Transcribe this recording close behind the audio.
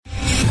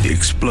The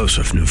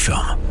explosive new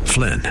film,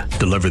 Flynn,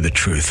 deliver the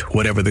truth,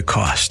 whatever the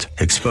cost,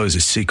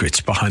 exposes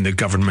secrets behind the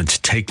government's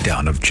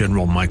takedown of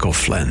General Michael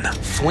Flynn.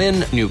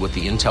 Flynn knew what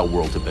the intel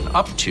world had been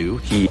up to.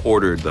 He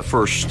ordered the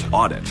first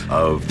audit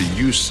of the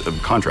use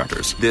of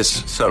contractors.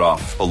 This set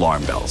off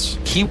alarm bells.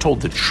 He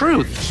told the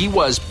truth. He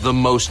was the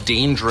most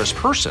dangerous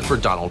person for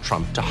Donald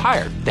Trump to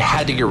hire. They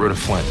had to get rid of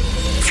Flynn.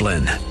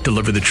 Flynn,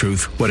 deliver the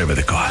truth, whatever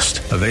the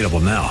cost. Available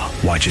now.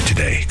 Watch it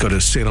today. Go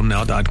to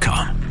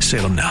salemnow.com.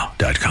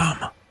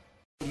 salemnow.com.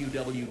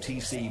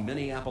 WWTC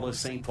Minneapolis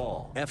St.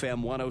 Paul,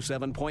 FM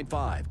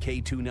 107.5,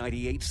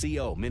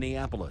 K298CO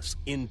Minneapolis,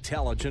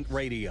 Intelligent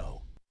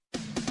Radio.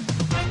 With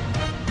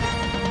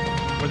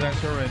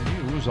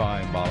SRN News,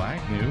 I'm Bob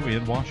Agnew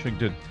in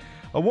Washington.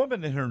 A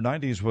woman in her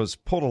 90s was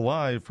pulled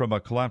alive from a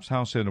collapsed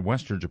house in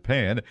western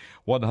Japan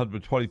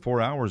 124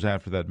 hours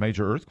after that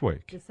major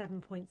earthquake. The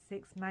 7.6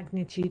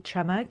 magnitude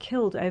tremor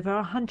killed over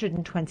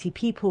 120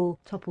 people,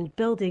 toppled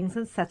buildings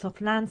and set off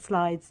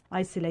landslides,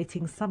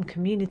 isolating some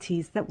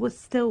communities that were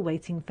still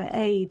waiting for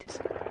aid.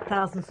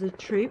 Thousands of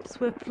troops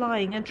were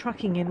flying and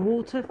trucking in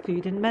water,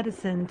 food and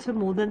medicine to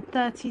more than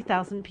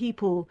 30,000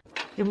 people.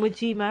 In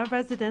Wajima,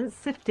 residents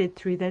sifted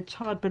through their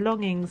charred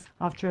belongings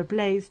after a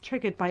blaze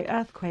triggered by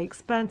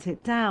earthquakes burnt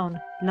it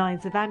down.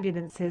 Lines of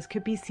ambulances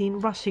could be seen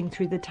rushing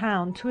through the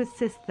town to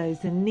assist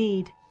those in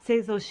need.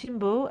 Seizo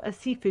Shimbo, a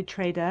seafood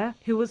trader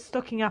who was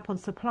stocking up on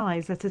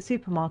supplies at a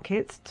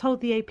supermarket,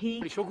 told the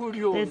AP,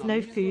 "There's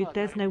no food,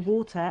 there's no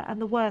water, and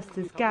the worst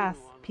is gas.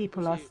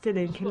 People are still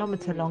in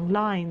kilometre-long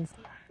lines."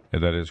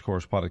 And that is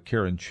correspondent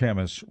Karen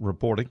Chamis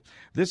reporting.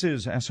 This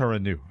is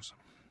SRN News.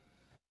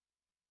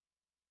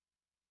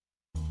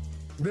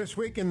 This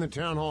week in the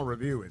Town Hall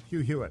Review with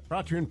Hugh Hewitt,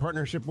 brought to you in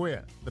partnership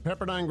with the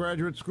Pepperdine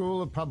Graduate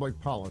School of Public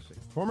Policy.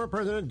 Former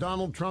President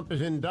Donald Trump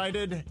is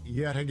indicted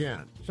yet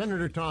again.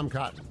 Senator Tom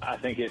Cotton. I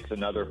think it's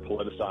another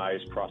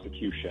politicized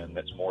prosecution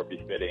that's more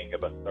befitting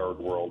of a third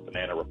world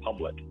banana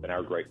republic than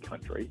our great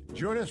country.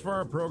 Join us for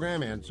our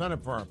program and sign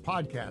up for our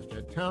podcast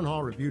at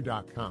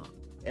townhallreview.com.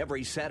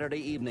 Every Saturday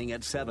evening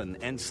at 7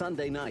 and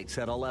Sunday nights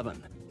at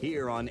 11.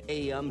 Here on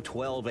AM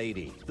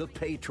 1280, The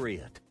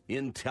Patriot,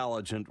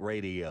 Intelligent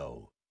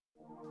Radio.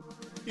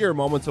 You're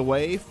moments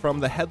away from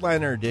the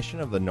headliner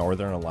edition of the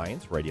Northern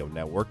Alliance Radio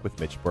Network with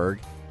Mitch Berg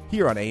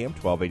here on AM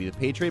 1280 The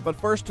Patriot. But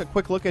first, a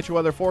quick look at your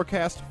weather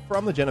forecast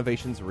from the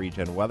Genovations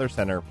Region Weather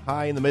Center.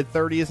 High in the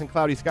mid-30s and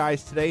cloudy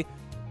skies today.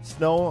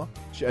 Snow,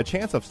 a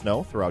chance of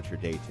snow throughout your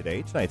day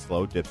today. Tonight's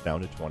low dips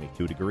down to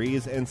 22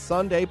 degrees. And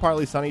Sunday,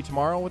 partly sunny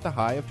tomorrow with a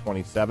high of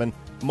 27.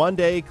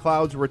 Monday,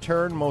 clouds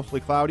return, mostly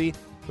cloudy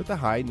with a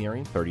high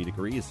nearing 30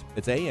 degrees.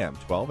 It's AM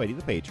 1280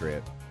 The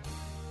Patriot.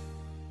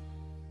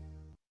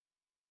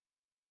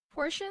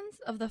 Portions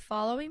of the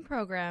following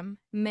program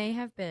may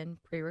have been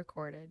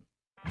pre-recorded.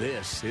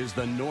 This is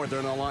the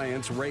Northern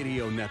Alliance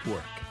Radio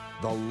Network,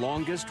 the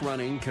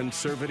longest-running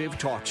conservative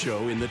talk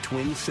show in the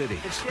Twin Cities.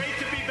 It's great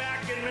to be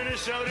back in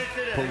Minnesota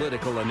today.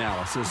 Political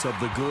analysis of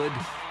the good,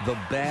 the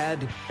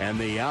bad, and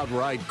the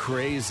outright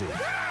crazy.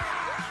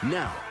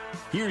 Now,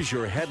 here's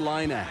your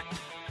headline act,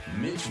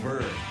 Mitch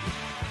Berg.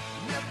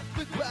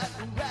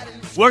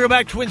 Welcome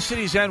back, Twin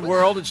Cities and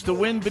World. It's the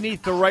wind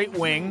beneath the right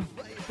wing.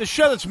 The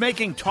show that's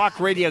making talk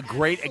radio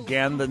great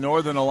again, the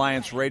Northern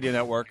Alliance Radio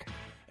Network,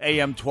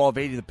 AM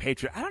 1280, The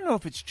Patriot. I don't know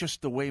if it's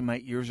just the way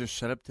my ears are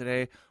set up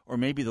today or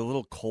maybe the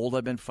little cold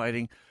I've been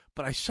fighting,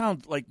 but I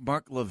sound like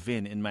Mark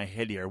Levin in my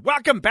head here.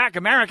 Welcome back,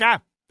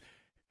 America.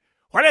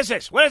 What is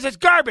this? What is this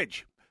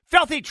garbage?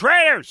 Filthy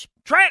traitors.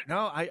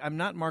 No, I'm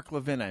not Mark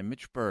Levin. I'm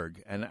Mitch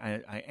Berg, and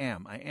I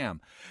am.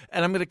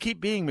 And I'm going to keep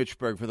being Mitch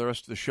Berg for the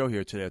rest of the show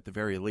here today at the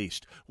very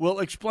least. We'll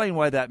explain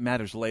why that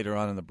matters later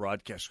on in the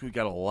broadcast. We've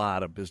got a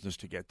lot of business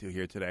to get to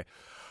here today.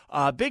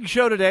 Big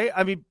show today.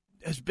 I mean,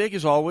 as big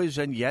as always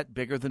and yet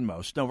bigger than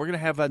most. No, we're going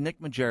to have Nick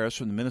Majerus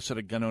from the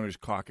Minnesota Gun Owners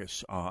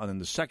Caucus on in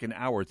the second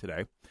hour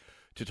today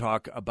to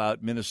talk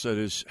about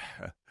Minnesota's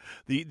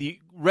the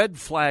red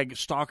flag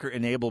stalker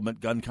enablement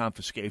gun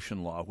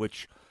confiscation law,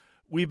 which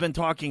we've been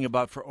talking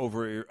about for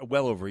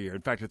well over a year.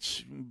 In fact,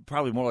 it's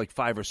probably more like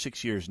 5 or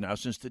 6 years now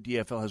since the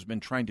DFL has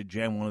been trying to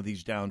jam one of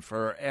these down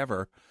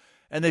forever.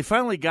 And they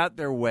finally got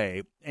their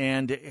way.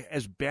 And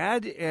as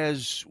bad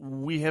as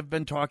we have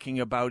been talking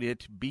about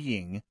it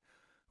being,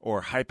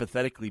 or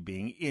hypothetically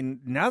being,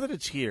 now that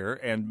it's here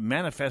and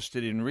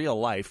manifested in real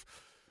life,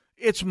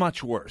 it's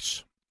much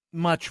worse.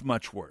 Much,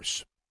 much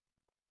worse.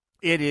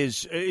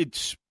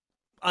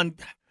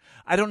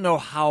 I don't know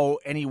how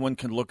anyone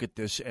can look at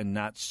this and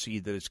not see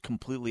that it's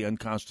completely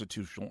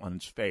unconstitutional on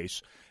its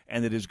face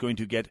and that it is going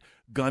to get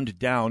gunned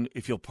down,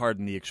 if you'll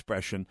pardon the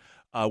expression,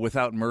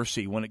 without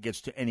mercy when it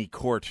gets to any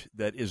court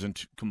that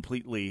isn't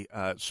completely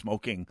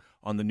smoking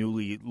on the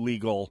newly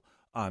legal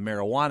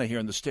marijuana here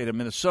in the state of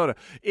Minnesota.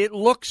 It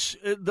looks,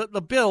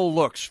 the bill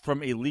looks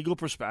from a legal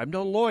perspective. I'm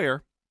no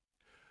lawyer,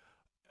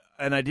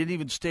 and I didn't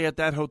even stay at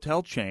that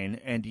hotel chain,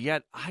 and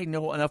yet I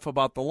know enough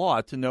about the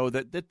law to know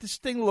that this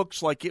thing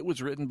looks like it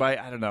was written by,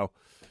 I don't know,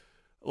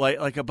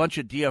 like a bunch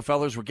of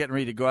DFLers were getting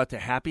ready to go out to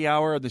happy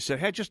hour, and they said,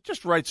 "Hey,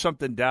 just write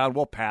something down.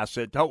 We'll pass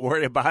it. Don't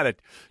worry about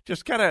it.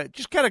 Just kind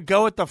of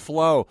go with the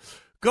flow.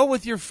 Go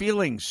with your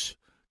feelings,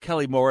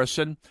 Kelly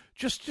Morrison.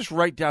 Just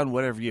write down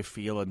whatever you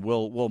feel, and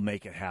we'll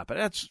make it happen."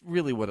 That's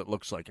really what it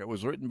looks like. It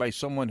was written by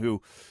someone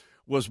who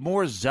was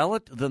more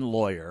zealot than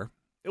lawyer.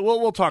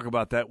 We'll talk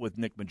about that with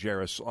Nick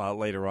Majerus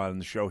later on in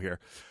the show here.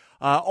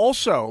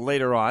 Also,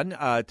 later on,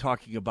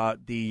 talking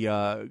about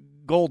the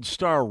Gold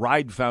Star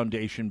Ride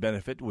Foundation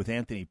benefit with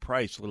Anthony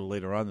Price a little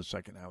later on in the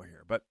second hour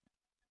here. But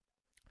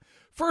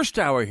first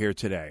hour here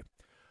today,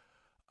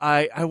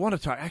 I want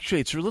to talk.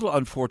 Actually, it's a little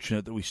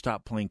unfortunate that we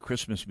stopped playing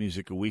Christmas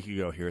music a week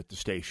ago here at the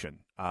station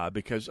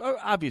because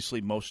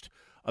obviously most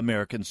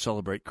Americans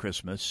celebrate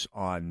Christmas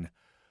on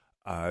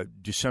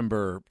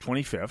December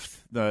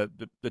 25th,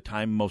 the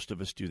time most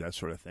of us do that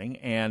sort of thing.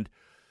 And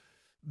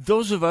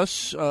those of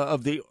us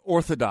of the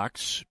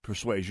Orthodox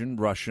persuasion,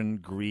 Russian,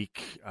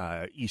 Greek,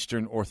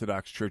 Eastern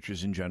Orthodox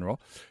churches in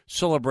general,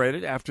 celebrate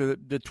it after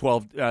the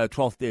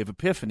 12th day of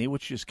Epiphany,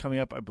 which is coming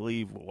up, I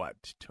believe,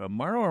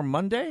 tomorrow or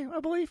Monday, I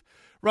believe?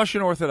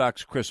 Russian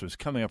Orthodox Christmas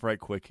coming up right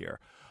quick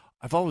here.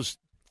 I've always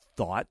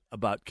thought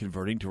about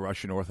converting to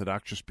Russian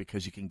Orthodox just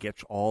because you can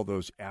get all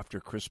those after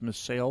Christmas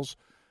sales.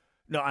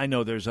 No, I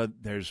know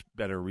there's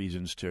better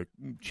reasons to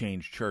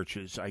change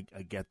churches. I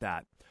get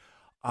that.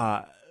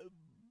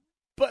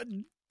 But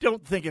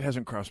don't think it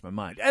hasn't crossed my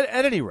mind.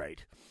 At any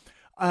rate,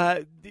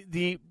 and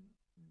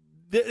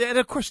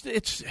of course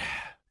it's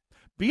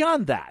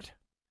beyond that.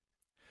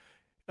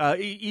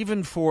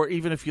 Even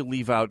if you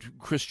leave out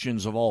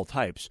Christians of all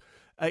types,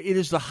 it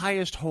is the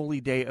highest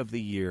holy day of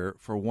the year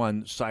for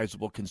one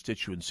sizable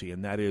constituency,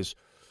 and that is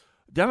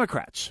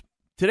Democrats.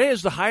 Today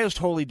is the highest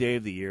holy day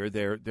of the year.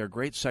 Their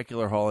great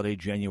secular holiday,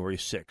 January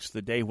 6th,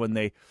 the day when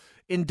they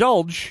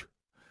indulge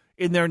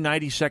in their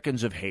 90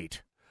 seconds of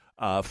hate.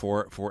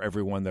 For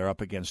everyone they're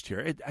up against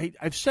here.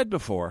 I've said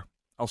before,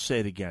 I'll say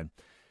it again.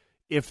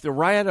 If the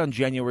riot on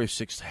January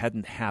 6th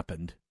hadn't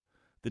happened,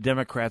 the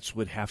Democrats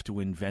would have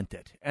to invent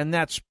it. And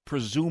that's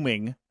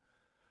presuming,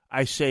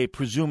 I say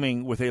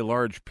presuming with a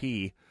large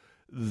P,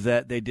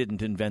 that they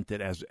didn't invent it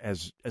as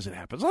it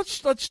happens.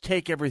 Let's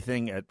take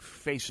everything at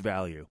face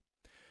value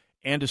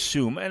and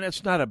assume, and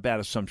it's not a bad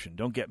assumption,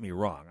 don't get me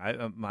wrong.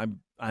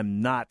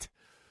 I'm not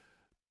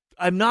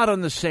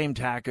on the same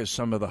tack as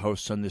some of the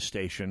hosts on this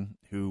station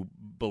who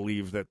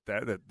believe that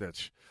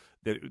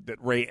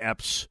Ray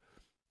Epps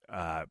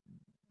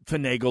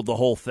finagled the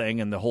whole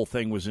thing and the whole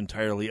thing was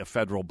entirely a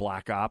federal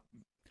black op.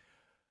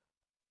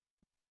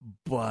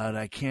 But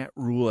I can't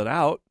rule it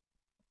out.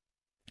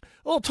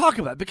 Well, I'll talk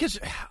about it because,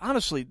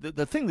 honestly,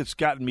 the thing that's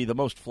gotten me the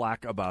most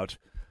flack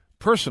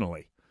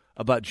personally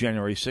about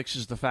January 6th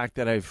is the fact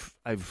that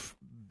I've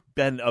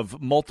been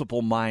of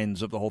multiple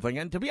minds of the whole thing.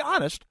 And to be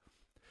honest,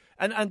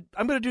 and I'm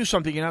going to do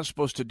something you're not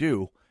supposed to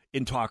do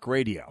in talk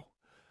radio.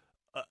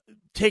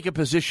 Take a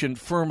position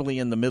firmly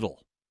in the middle.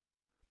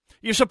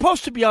 You're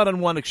supposed to be out on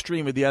one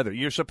extreme or the other.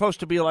 You're supposed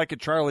to be like a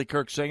Charlie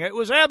Kirk saying, it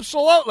was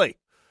absolutely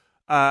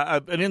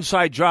an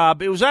inside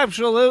job. It was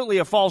absolutely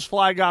a false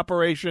flag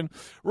operation.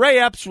 Ray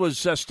Epps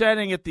was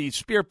standing at the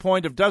spear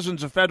point of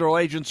dozens of federal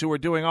agents who were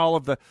doing all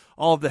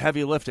of the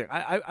heavy lifting.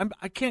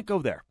 I can't go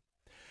there.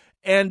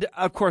 And,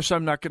 of course,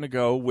 I'm not going to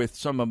go with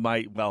some of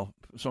my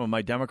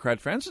Democrat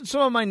friends and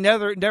some of my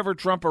never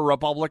Trumper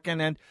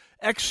Republican and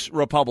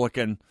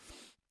ex-Republican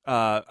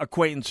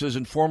acquaintances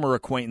and former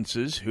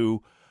acquaintances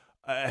who've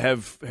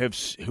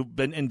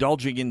been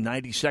indulging in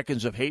 90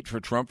 seconds of hate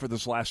for Trump for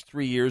this last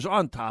 3 years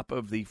on top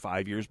of the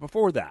 5 years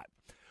before that.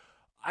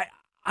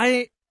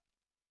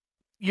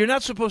 You're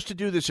not supposed to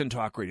do this in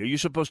talk radio. You're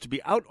supposed to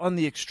be out on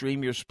the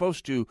extreme. You're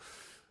supposed to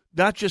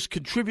not just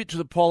contribute to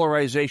the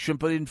polarization,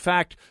 but in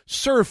fact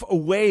surf a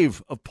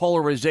wave of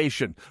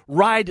polarization,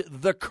 ride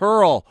the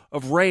curl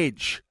of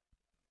rage.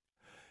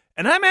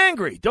 And I'm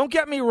angry. Don't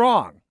get me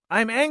wrong.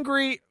 I'm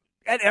angry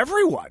at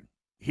everyone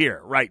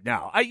here right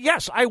now.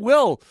 Yes, I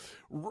will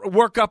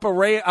work up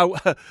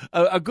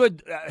a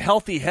good,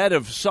 healthy head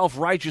of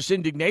self-righteous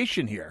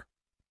indignation here.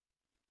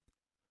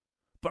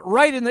 But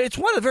it's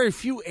one of the very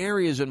few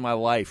areas in my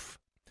life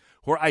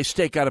where I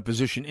stake out a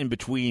position in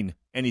between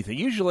anything.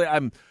 Usually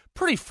I'm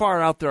pretty far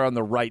out there on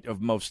the right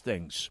of most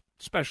things,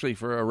 especially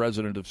for a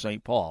resident of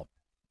St. Paul.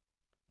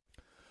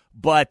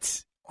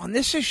 But on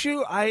this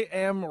issue, I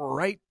am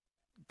right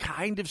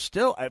kind of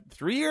still,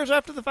 3 years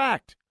after the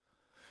fact,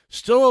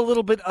 still a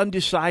little bit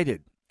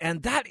undecided.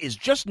 And that is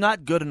just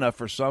not good enough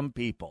for some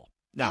people.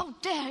 Now, how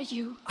dare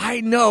you?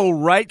 I know,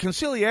 right?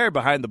 Conciliere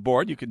behind the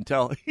board, you can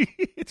tell.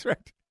 It's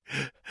right.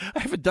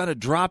 I haven't done a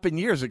drop in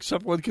years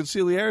except when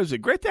Conciliere is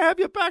in. Great to have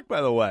you back, by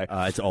the way.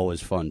 It's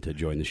always fun to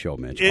join the show,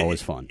 Mitch.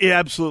 Always fun. Yeah,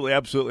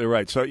 absolutely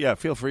right. So, yeah,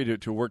 feel free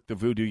to work the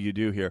voodoo you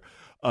do here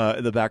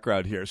in the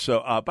background here.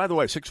 So, by the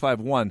way,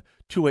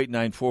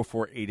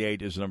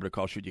 651-289-4488 is the number to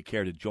call should you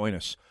care to join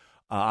us.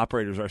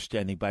 Operators are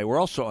standing by. We're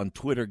also on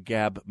Twitter,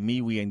 Gab,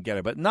 MeWe, and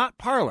Getter, but not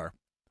Parler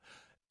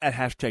at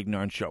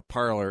 #NarnShow.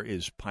 Parler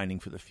is pining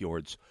for the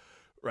fjords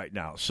right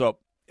now. So,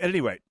 at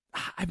any rate,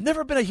 I've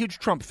never been a huge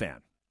Trump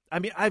fan. I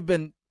mean, I've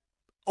been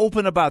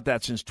open about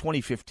that since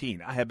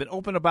 2015. I have been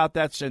open about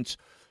that since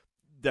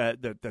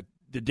the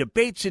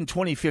debates in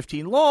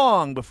 2015,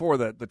 long before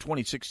the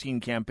 2016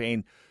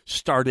 campaign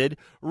started,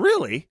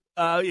 really,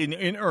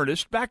 in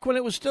earnest, back when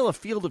it was still a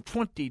field of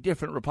 20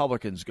 different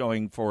Republicans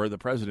going for the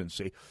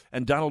presidency,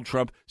 and Donald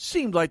Trump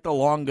seemed like the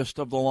longest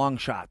of the long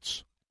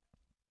shots.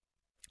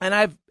 And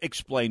I've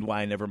explained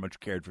why I never much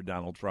cared for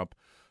Donald Trump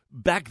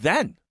back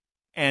then,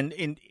 and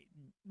in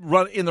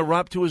the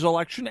run-up to his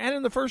election and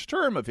in the first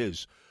term of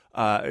his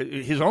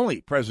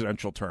only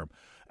presidential term.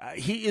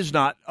 He is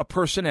not a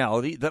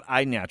personality that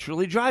I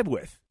naturally jibe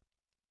with.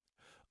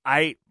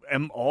 I'm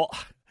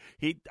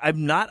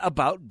not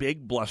about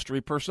big blustery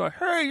personality.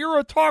 Hey, you're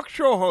a talk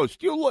show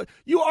host. You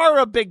are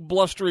a big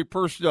blustery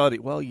personality.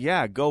 Well,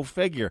 yeah, go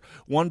figure.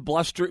 One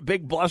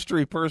big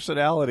blustery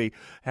personality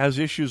has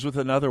issues with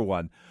another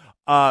one,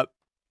 and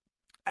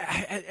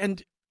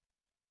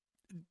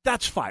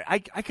that's fine. I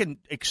can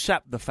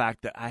accept the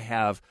fact that I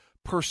have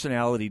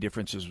personality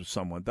differences with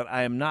someone, that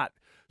I am not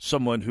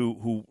someone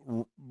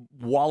who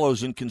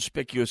wallows in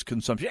conspicuous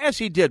consumption, as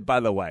he did, by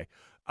the way,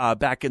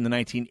 back in the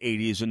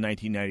 1980s and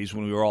 1990s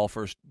when we were all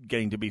first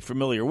getting to be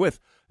familiar with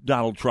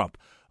Donald Trump,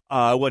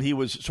 when he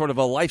was sort of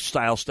a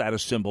lifestyle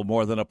status symbol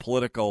more than a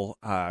political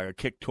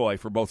kick toy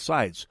for both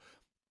sides.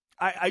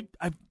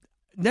 I've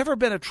never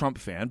been a Trump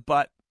fan,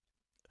 but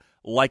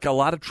like a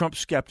lot of Trump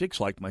skeptics,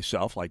 like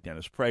myself, like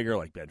Dennis Prager,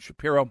 like Ben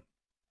Shapiro,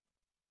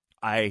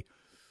 I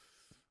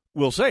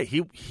will say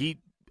he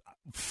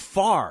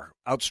far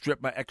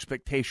outstripped my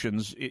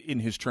expectations in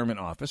his term in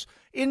office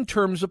in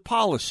terms of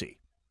policy.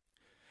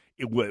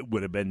 It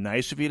would have been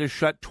nice if he'd have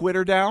shut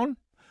Twitter down,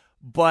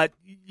 but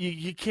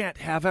you can't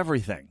have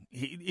everything.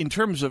 In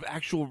terms of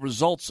actual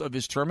results of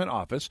his term in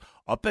office,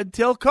 up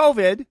until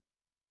COVID,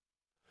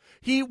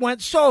 he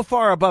went so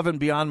far above and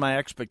beyond my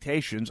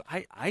expectations.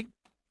 I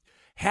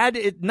had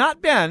it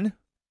not been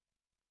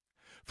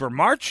for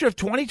March of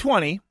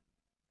 2020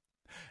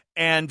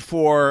 and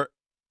for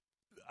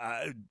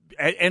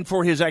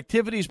his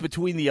activities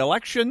between the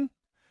election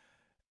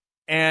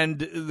and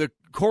the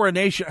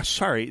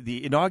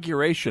the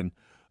inauguration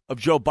of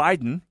Joe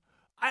Biden,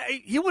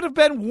 he would have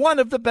been one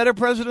of the better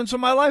presidents of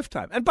my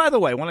lifetime. And by the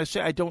way, when I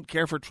say I don't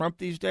care for Trump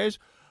these days,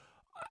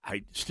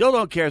 I still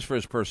don't care for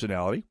his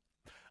personality.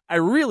 I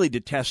really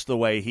detest the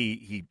way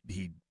he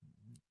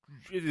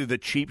the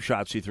cheap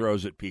shots he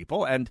throws at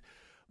people. And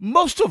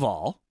most of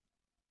all,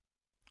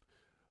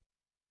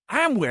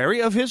 I'm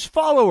wary of his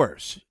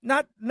followers,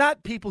 not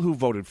people who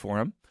voted for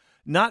him,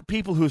 not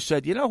people who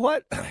said, you know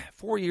what,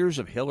 4 years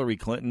of Hillary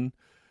Clinton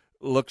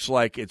looks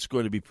like it's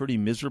going to be pretty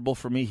miserable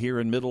for me here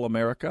in middle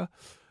America.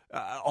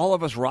 All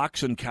of us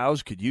rocks and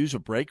cows could use a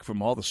break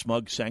from all the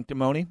smug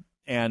sanctimony,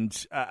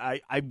 and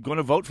I'm going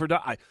to vote for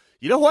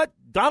you know what,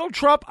 Donald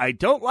Trump, I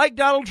don't like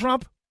Donald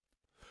Trump,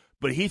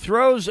 but he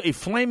throws a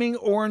flaming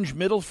orange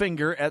middle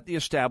finger at the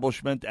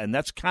establishment, and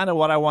that's kind of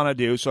what I want to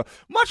do. So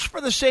for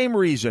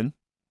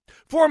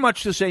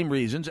much the same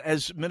reasons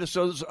as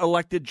Minnesota's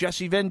elected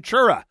Jesse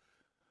Ventura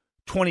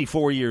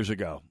 24 years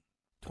ago.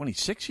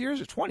 26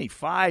 years?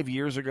 25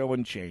 years ago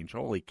and change.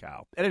 Holy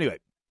cow. And anyway,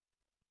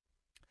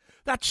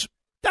 that's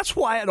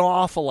why an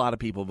awful lot of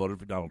people voted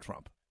for Donald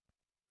Trump.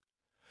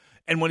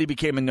 And when he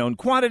became a known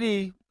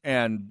quantity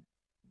and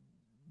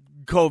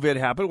COVID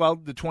happened, well,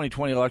 the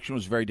 2020 election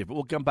was very different.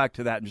 We'll come back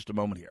to that in just a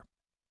moment here.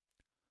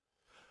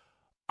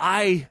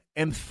 I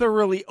am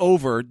thoroughly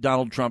over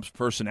Donald Trump's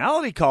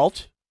personality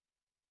cult.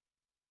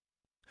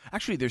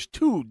 Actually, there's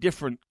two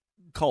different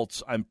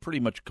cults I'm pretty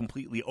much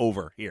completely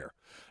over here.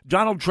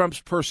 Donald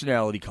Trump's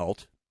personality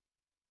cult.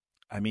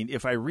 I mean,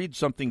 if I read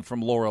something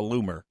from Laura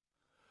Loomer,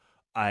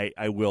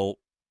 I will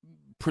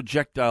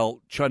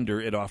projectile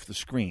chunder it off the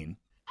screen.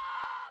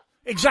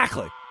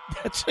 Exactly.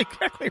 That's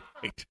exactly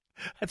right.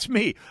 That's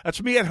me.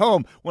 That's me at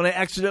home when I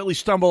accidentally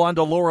stumble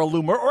onto Laura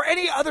Loomer or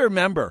any other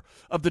member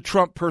of the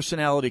Trump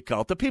personality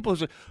cult. The people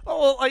who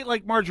say,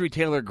 like Marjorie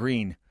Taylor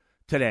Greene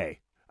today,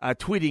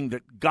 tweeting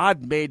that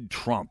God made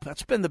Trump.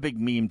 That's been the big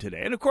meme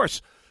today. And of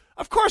course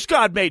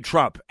God made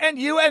Trump, and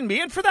you and me,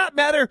 and for that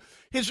matter,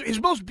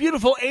 his most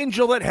beautiful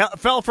angel that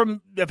fell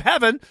from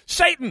heaven,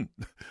 Satan.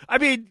 I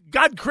mean,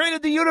 God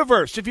created the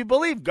universe. If you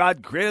believe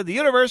God created the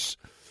universe,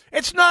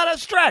 it's not a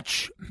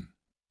stretch.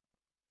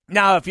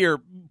 Now, if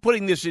you're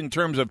putting this in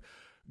terms of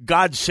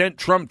God sent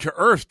Trump to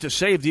earth to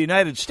save the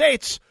United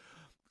States,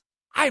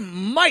 I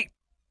might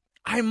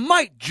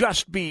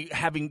just be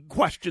having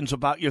questions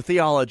about your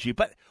theology,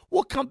 but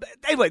we'll come back.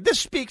 Anyway, this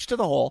speaks to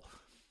the whole.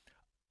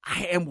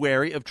 I am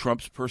wary of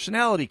Trump's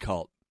personality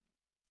cult.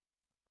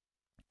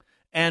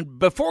 And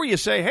before you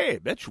say, hey,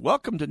 bitch,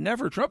 welcome to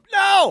Never Trump,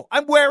 no,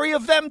 I'm wary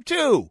of them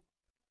too.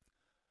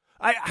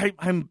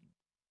 I'm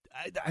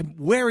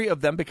wary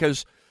of them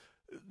because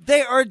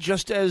they are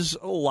just as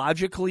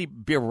logically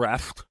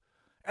bereft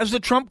as the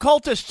Trump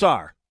cultists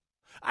are.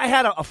 I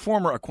had a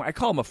former acquaintance. I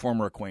call him a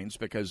former acquaintance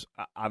because,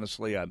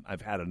 honestly,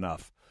 I've had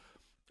enough.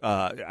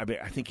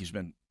 I think he's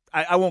been –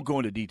 I won't go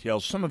into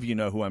details. Some of you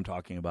know who I'm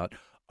talking about.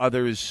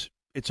 Others,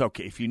 it's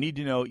okay. If you need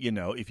to know, you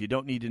know. If you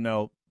don't need to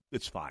know,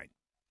 it's fine.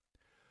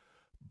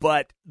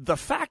 But the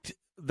fact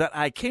that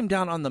I came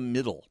down on the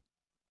middle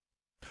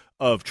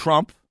of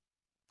Trump,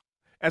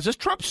 as a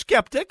Trump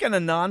skeptic and a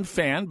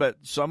non-fan, but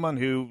someone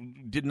who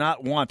did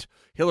not want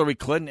Hillary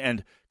Clinton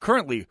and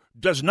currently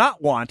does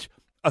not want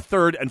a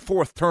third and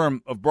fourth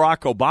term of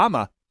Barack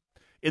Obama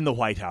in the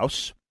White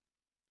House.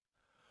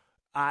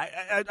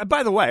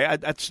 By the way,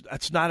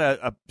 that's not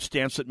a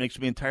stance that makes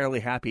me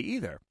entirely happy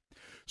either.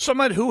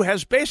 Someone who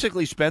has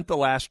basically spent the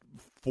last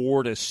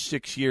 4 to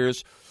 6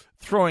 years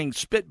throwing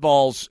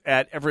spitballs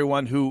at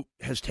everyone who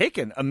has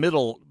taken a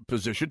middle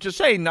position, to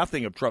say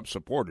nothing of Trump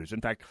supporters.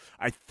 In fact,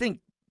 I think,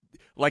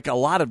 like a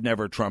lot of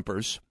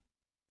never-Trumpers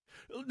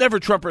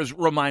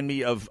remind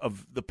me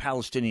of the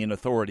Palestinian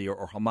Authority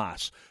or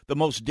Hamas. The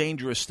most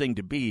dangerous thing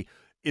to be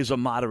is a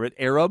moderate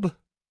Arab,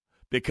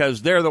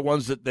 because they're the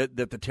ones that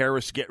the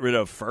terrorists get rid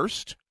of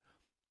first.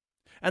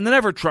 And the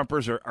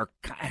never-Trumpers are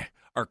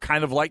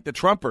kind of like the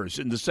Trumpers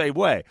in the same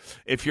way.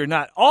 If you're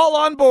not all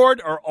on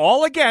board or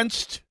all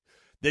against,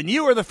 then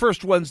you are the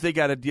first ones they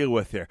got to deal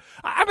with here.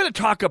 I'm going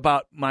to talk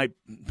about my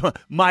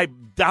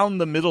down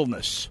the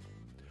middleness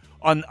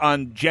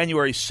on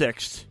January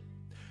 6th,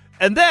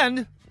 and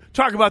then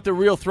talk about the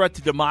real threat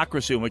to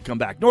democracy when we come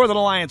back. Northern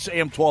Alliance,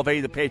 AM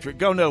 1280, The Patriot.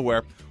 Go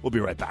nowhere. We'll be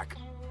right back.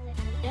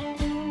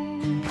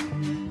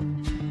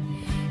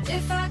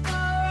 If I go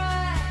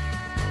right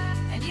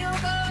and you go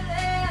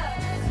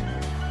left,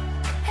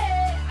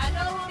 hey, I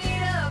know we'll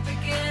meet up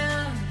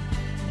again.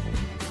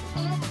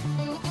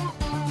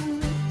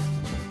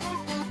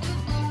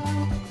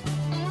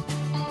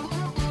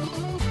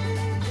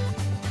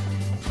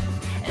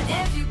 And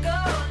if you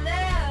go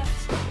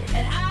left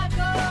and I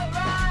go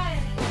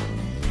right,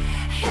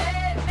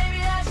 hey, maybe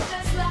that's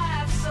just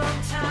life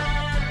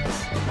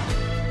sometimes.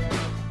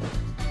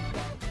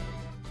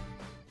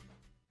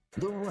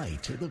 The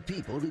right of the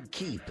people to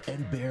keep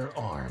and bear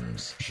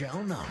arms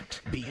shall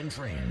not be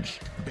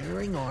infringed.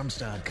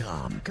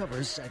 BearingArms.com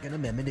covers Second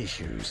Amendment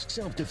issues,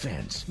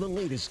 self-defense, the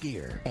latest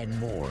gear, and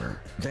more.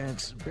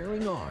 That's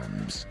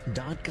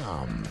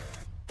BearingArms.com.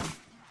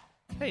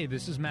 Hey,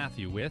 this is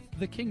Matthew with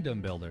The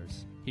Kingdom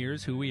Builders.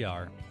 Here's who we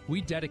are.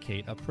 We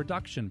dedicate a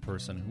production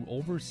person who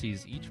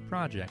oversees each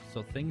project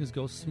so things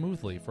go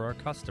smoothly for our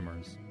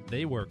customers.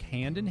 They work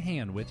hand in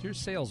hand with your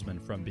salesman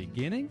from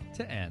beginning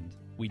to end.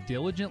 We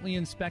diligently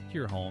inspect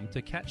your home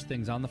to catch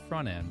things on the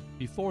front end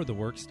before the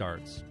work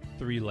starts.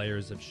 3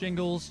 layers of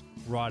shingles,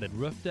 rotted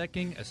roof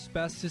decking,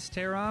 asbestos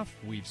tear-off,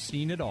 we've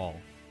seen it all.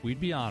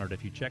 We'd be honored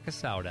if you check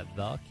us out at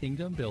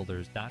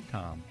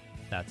thekingdombuilders.com.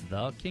 That's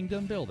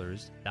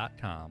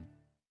thekingdombuilders.com.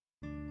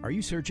 Are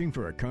you searching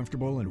for a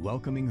comfortable and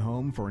welcoming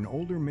home for an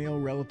older male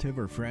relative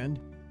or friend?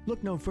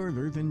 Look no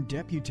further than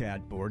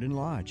Deputat Board and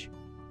Lodge.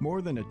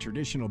 More than a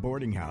traditional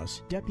boarding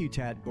house,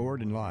 Deputat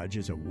Board and Lodge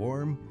is a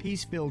warm,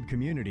 peace-filled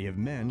community of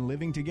men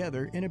living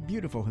together in a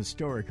beautiful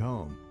historic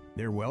home.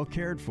 They're well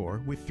cared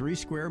for with 3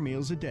 square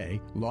meals a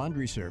day,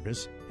 laundry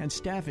service, and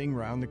staffing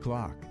round the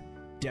clock.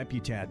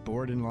 Deputat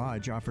Board and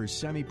Lodge offers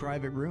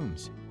semi-private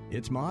rooms.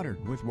 It's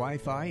modern with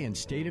Wi-Fi and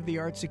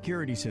state-of-the-art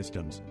security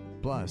systems.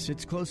 Plus,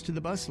 it's close to the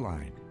bus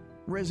line.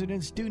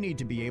 Residents do need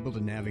to be able to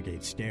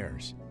navigate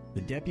stairs.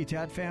 The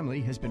Deputat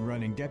family has been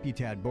running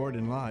Deputat Board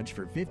and Lodge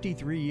for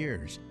 53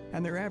 years,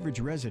 and their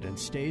average resident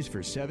stays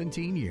for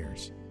 17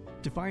 years.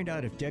 To find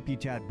out if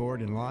Deputat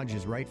Board and Lodge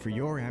is right for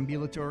your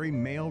ambulatory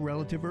male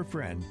relative or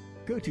friend,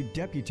 go to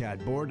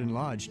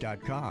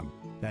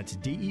DeputatBoardandLodge.com. That's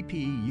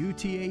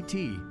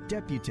D-E-P-U-T-A-T,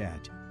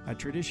 Deputat, a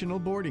traditional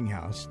boarding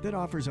house that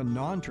offers a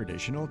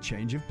non-traditional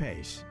change of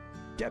pace.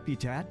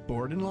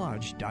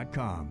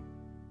 DeputatBoardandLodge.com.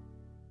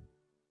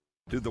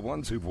 To the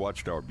ones who've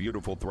watched our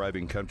beautiful,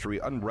 thriving country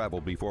unravel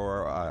before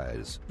our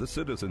eyes, the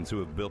citizens who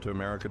have built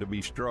America to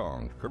be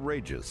strong,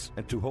 courageous,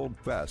 and to hold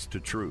fast to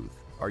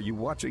truth. Are you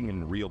watching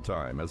in real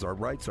time as our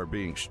rights are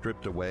being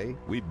stripped away?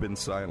 We've been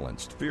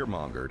silenced,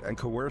 fear-mongered, and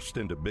coerced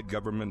into big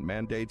government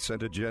mandates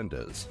and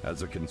agendas.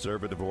 As a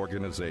conservative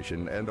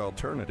organization and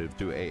alternative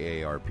to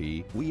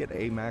AARP, we at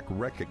AMAC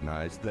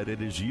recognize that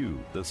it is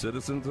you, the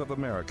citizens of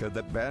America,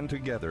 that band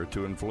together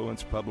to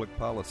influence public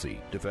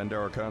policy, defend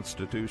our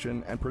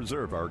Constitution, and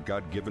preserve our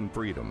God-given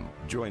freedom.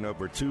 Join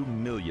over 2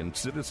 million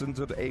citizens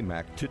of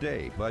AMAC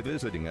today by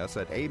visiting us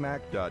at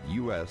amac.us/fight.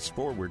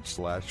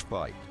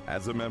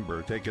 As a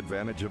member, take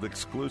advantage of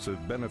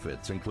exclusive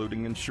benefits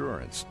including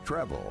insurance,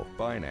 travel,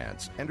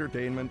 finance,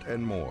 entertainment,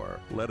 and more.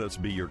 Let us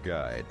be your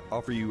guide,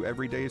 offer you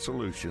everyday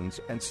solutions,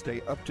 and stay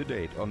up to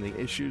date on the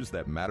issues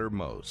that matter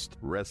most.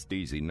 Rest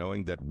easy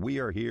knowing that we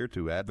are here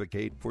to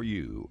advocate for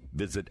you.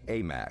 Visit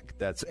AMAC,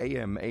 that's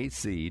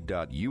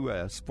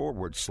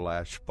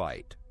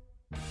amac.us/fight.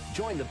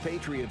 Join the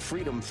Patriot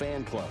Freedom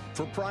Fan Club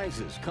for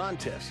prizes,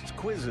 contests,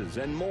 quizzes,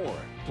 and more.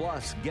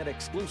 Plus, get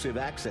exclusive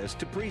access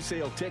to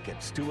pre-sale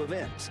tickets to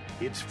events.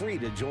 It's free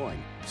to join.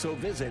 So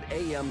visit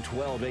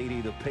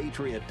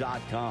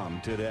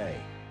am1280thepatriot.com today.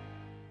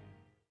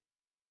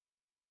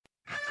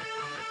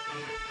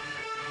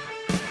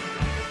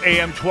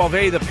 AM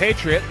 1280, The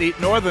Patriot, the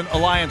Northern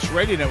Alliance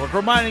Radio Network,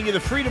 reminding you the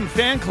Freedom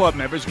Fan Club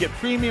members get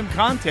premium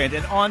content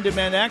and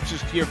on-demand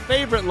access to your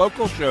favorite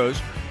local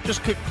shows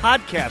Just click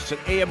podcasts at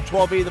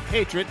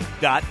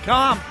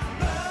am1280thepatriot.com.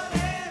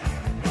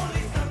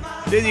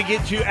 Then you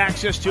get you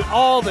access to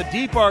all the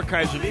deep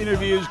archives of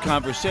interviews,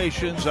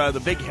 conversations,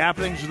 the big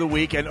happenings of the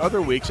week and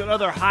other weeks, and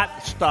other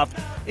hot stuff,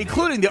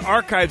 including the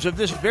archives of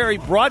this very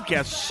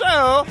broadcast.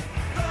 So,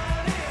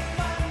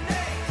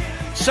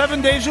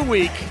 7 days a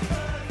week,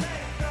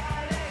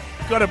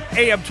 go to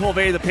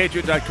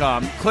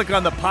am1280thepatriot.com, click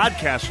on the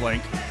podcast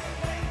link.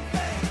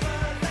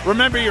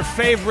 Remember your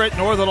favorite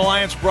Northern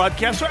Alliance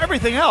broadcast or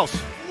everything else.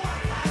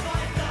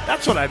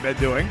 That's what I've been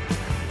doing.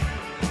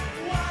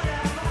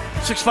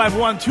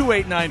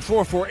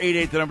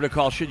 651-289-4488, the number to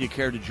call should you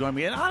care to join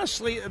me. And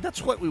honestly,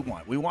 that's what we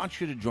want. We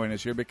want you to join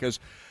us here because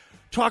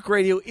talk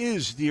radio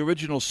is the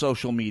original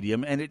social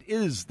medium, and it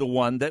is the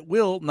one that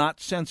will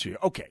not censor you.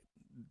 Okay,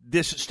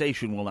 this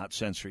station will not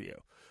censor you.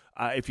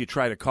 If you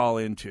try to call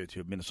into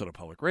Minnesota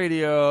Public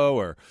Radio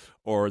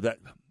or the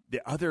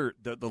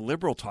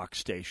liberal talk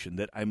station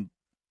that I'm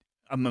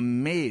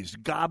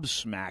amazed,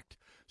 gobsmacked,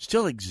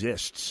 still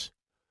exists.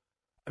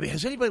 I mean,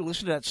 has anybody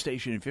listened to that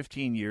station in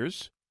 15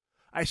 years?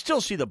 I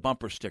still see the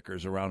bumper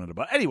stickers around and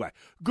about. Anyway,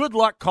 good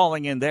luck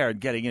calling in there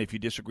and getting in if you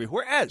disagree.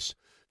 Whereas,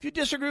 if you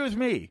disagree with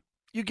me,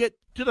 you get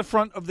to the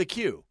front of the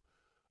queue.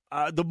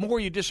 The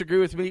more you disagree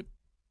with me,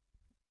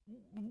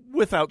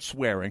 without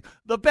swearing,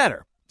 the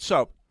better.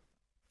 So,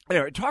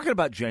 anyway, talking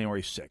about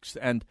January 6th,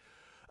 and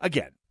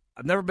again,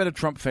 I've never been a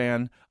Trump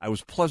fan. I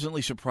was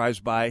pleasantly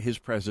surprised by his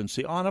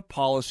presidency on a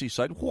policy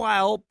side,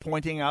 while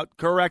pointing out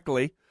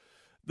correctly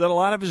that a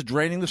lot of his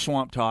draining the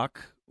swamp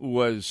talk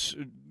was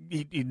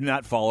he did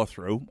not follow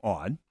through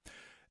on.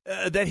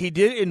 That he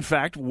did, in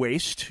fact,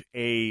 waste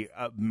a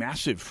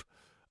massive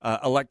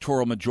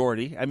electoral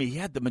majority. I mean, he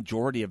had the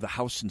majority of the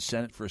House and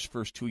Senate for his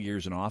first 2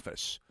 years in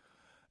office.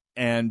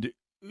 And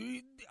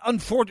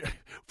unfortunately,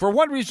 for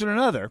one reason or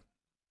another,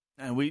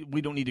 and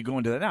we don't need to go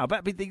into that now,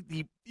 but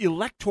the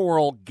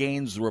electoral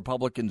gains the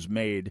Republicans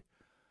made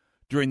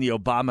during the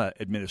Obama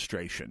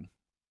administration,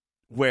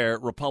 where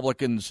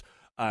Republicans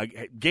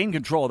gained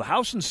control of the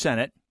House and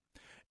Senate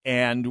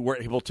and were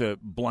able to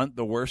blunt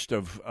the worst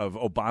of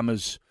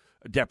Obama's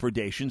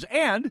depredations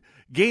and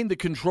gain the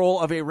control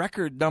of a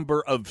record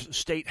number of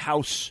state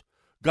house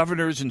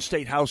governors and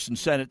state house and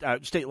Senate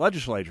state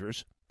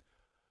legislatures.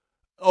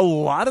 A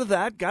lot of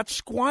that got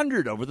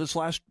squandered over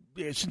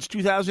since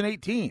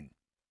 2018.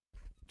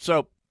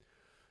 So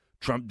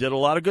Trump did a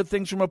lot of good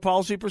things from a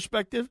policy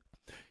perspective.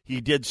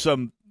 He did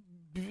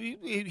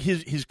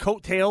his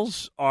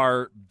coattails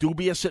are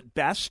dubious at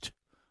best.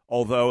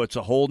 Although it's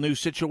a whole new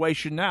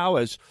situation now,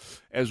 as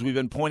we've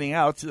been pointing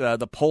out,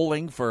 the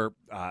polling for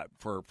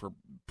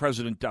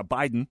President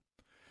Biden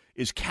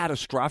is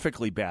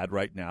catastrophically bad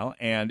right now.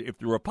 And if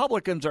the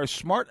Republicans are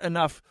smart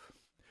enough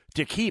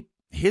to keep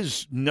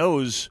his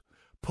nose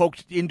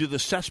poked into the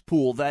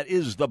cesspool that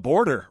is the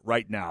border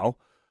right now,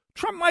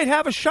 Trump might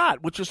have a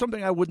shot, which is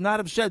something I would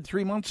not have said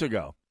 3 months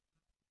ago.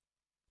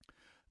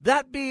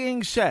 That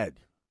being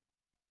said,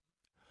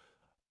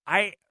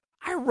 I'm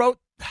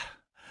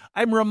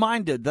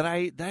reminded that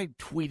I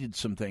tweeted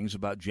some things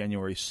about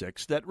January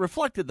 6th that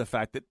reflected the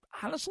fact that,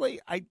 honestly,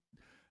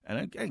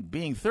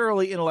 being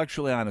thoroughly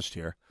intellectually honest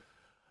here,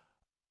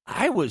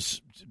 I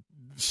was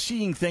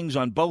seeing things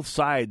on both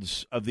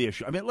sides of the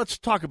issue. I mean, let's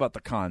talk about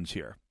the cons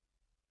here.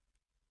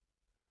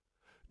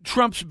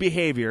 Trump's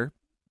behavior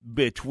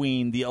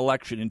between the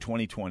election in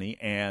 2020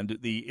 and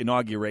the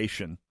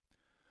inauguration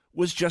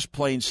was just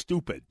plain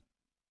stupid.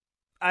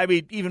 I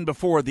mean, even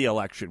before the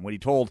election, when he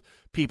told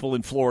people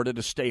in Florida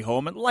to stay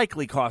home and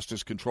likely cost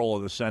us control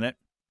of the Senate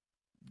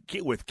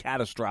with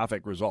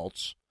catastrophic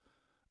results,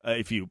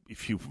 if you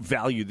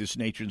value this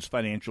nation's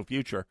financial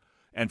future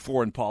and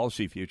foreign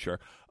policy future,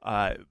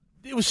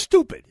 it was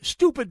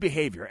stupid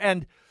behavior.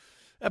 And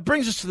that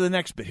brings us to the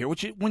next bit here,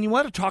 which when you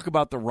want to talk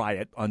about the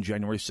riot on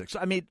January 6th,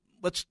 I mean,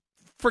 let's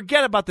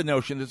forget about the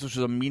notion that this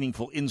was a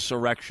meaningful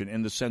insurrection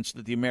in the sense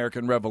that the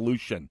American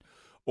Revolution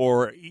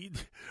or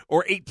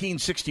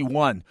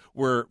 1861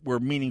 were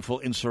meaningful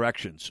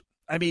insurrections.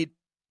 I mean,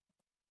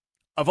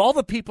 of all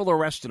the people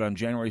arrested on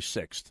January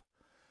 6th,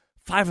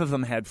 5 of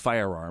them had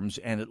firearms,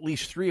 and at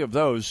least 3 of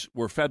those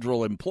were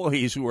federal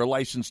employees who were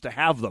licensed to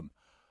have them.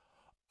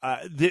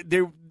 An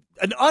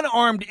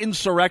unarmed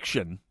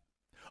insurrection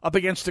up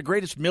against the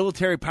greatest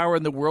military power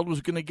in the world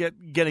was going to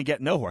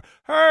get nowhere.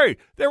 Hey,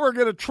 they were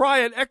going to try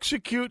and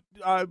execute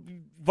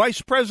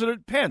Vice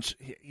President Pence.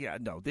 Yeah,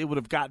 no, they would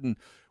have gotten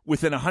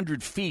within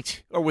 100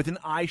 feet or within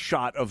eye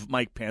shot of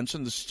Mike Pence,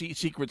 and the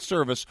Secret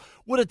Service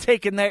would have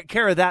taken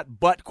care of that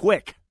butt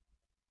quick.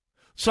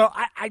 So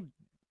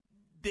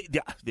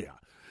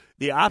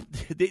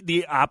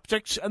the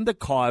optics and the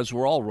cause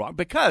were all wrong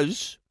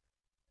because,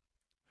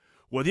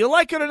 whether you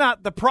like it or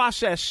not, the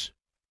process,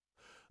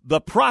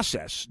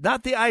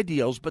 not the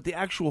ideals, but the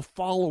actual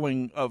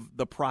following of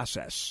the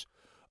process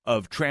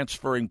of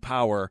transferring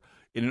power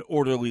in an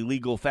orderly,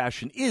 legal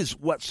fashion is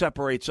what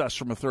separates us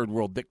from a third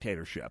world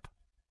dictatorship.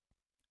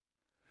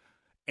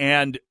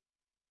 And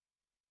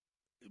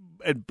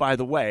And by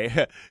the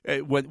way,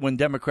 when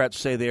Democrats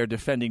say they are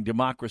defending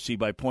democracy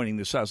by pointing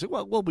this out, I say,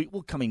 well,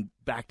 we're coming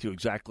back to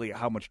exactly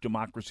how much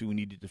democracy we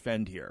need to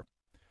defend here.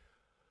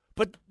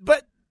 But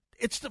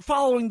it's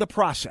following the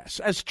process.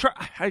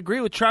 I agree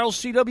with Charles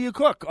C.W.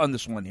 Cook on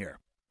this one here,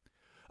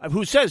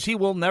 who says he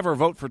will never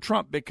vote for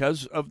Trump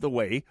because of the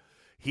way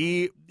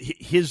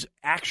his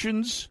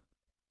actions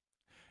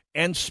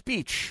and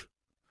speech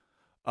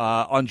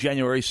on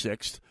January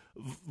 6th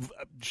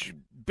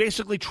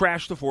basically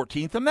trashed the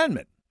 14th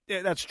Amendment.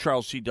 That's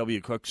Charles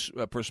C.W. Cook's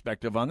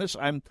perspective on this.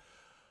 I'm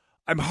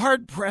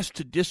hard-pressed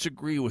to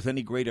disagree with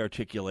any great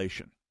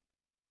articulation.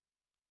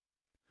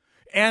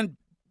 And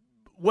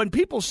when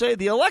people say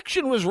the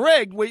election was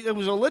rigged, it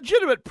was a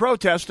legitimate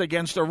protest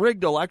against a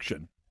rigged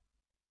election.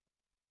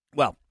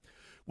 Well,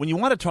 when you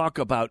want to talk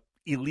about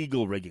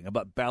illegal rigging,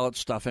 about ballot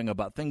stuffing,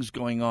 about things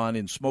going on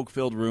in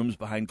smoke-filled rooms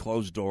behind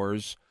closed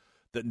doors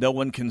that no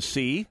one can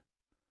see,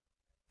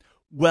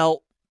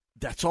 well,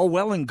 that's all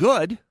well and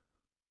good,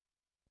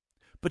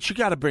 but you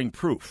got to bring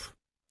proof.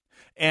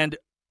 And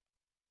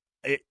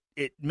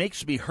it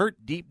makes me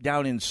hurt deep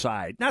down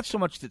inside, not so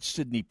much that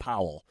Sidney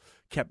Powell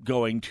kept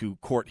going to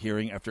court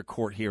hearing after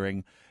court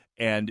hearing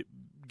and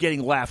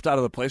getting laughed out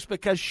of the place,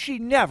 because she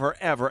never,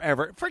 ever,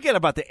 ever, forget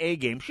about the A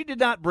game, she did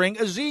not bring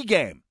a Z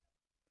game.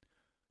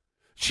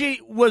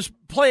 She was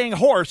playing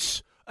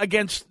horse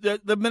against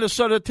the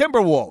Minnesota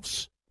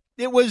Timberwolves.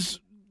 It was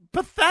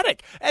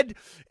pathetic. And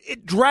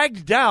it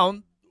dragged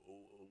down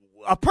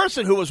a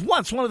person who was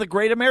once one of the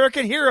great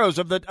American heroes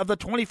of the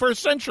 21st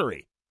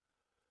century.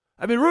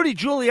 I mean, Rudy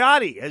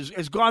Giuliani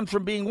has gone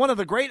from being one of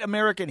the great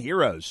American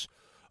heroes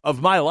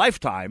of my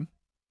lifetime,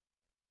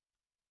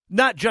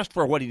 not just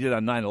for what he did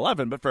on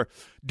 9/11, but for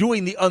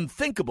doing the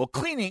unthinkable,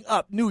 cleaning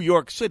up New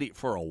York City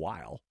for a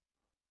while.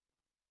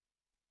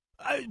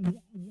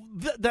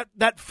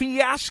 That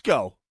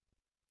fiasco.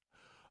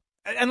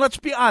 And let's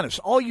be honest,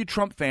 all you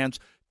Trump fans,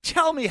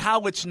 tell me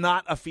how it's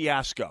not a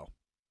fiasco.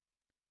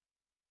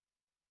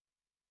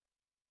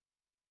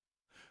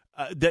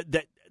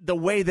 The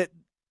way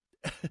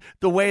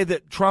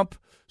that Trump,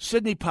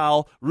 Sidney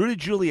Powell, Rudy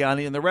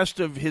Giuliani, and the rest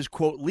of his,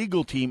 quote,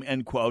 legal team,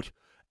 end quote,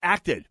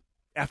 acted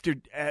after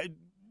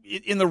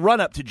in the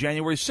run-up to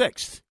January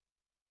 6th.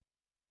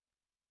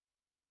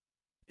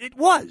 It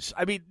was.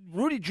 I mean,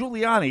 Rudy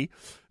Giuliani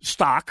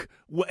stock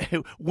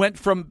went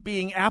from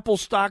being Apple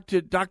stock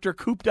to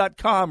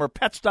drcoop.com or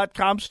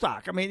pets.com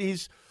stock. I mean,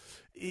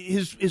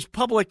 his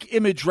public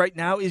image right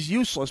now is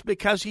useless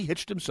because he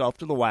hitched himself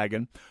to the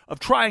wagon of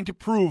trying to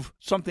prove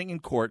something in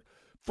court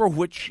for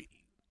which,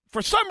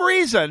 for some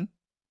reason,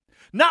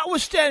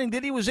 notwithstanding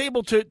that he was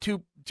able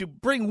to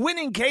bring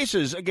winning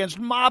cases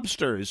against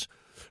mobsters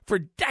for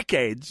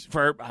decades,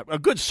 for a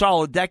good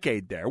solid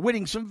decade there,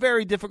 winning some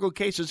very difficult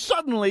cases,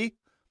 suddenly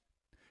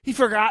he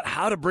forgot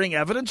how to bring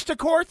evidence to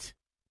court.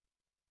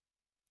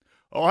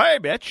 Oh, hey,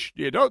 Mitch,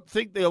 you don't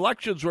think the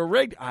elections were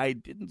rigged? I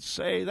didn't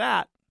say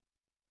that.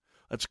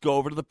 Let's go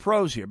over to the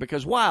pros here,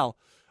 because while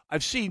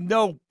I've seen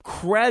no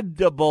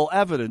credible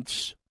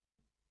evidence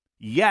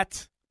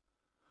yet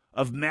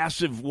of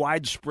massive,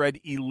 widespread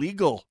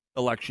illegal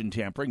election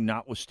tampering,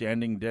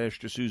 notwithstanding Dinesh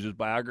D'Souza's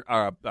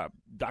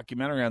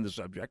documentary on the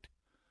subject,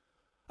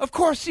 of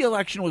course the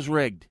election was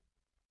rigged.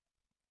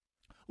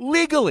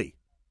 Legally.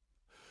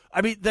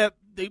 I mean, the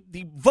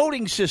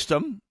voting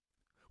system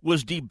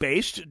was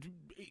debased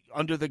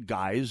under the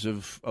guise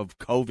of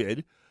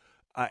COVID,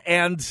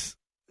 and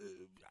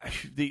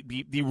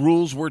the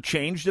rules were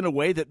changed in a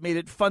way that made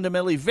it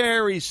fundamentally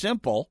very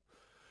simple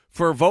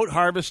for vote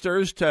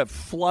harvesters to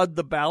flood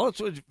the ballots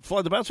with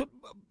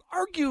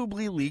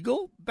arguably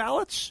legal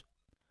ballots.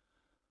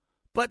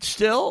 But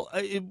still,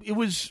 it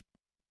was.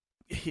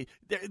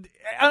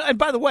 And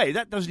by the way,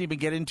 that doesn't even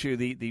get into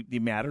the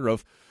matter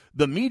of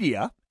the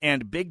media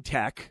and big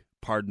tech,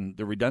 pardon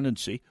the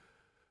redundancy,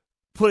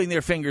 putting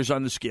their fingers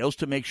on the scales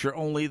to make sure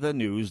only the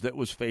news that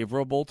was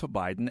favorable to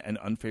Biden and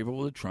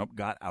unfavorable to Trump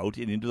got out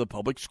and into the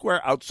public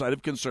square outside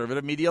of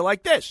conservative media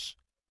like this.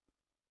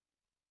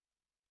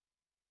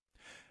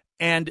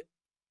 And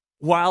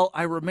while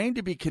I remain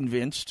to be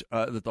convinced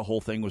that the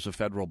whole thing was a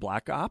federal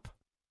black op,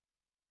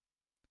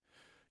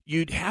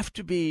 you'd have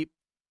to be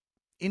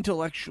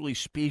intellectually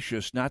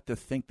specious not to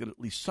think that at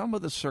least some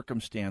of the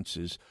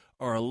circumstances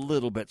are a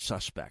little bit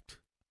suspect.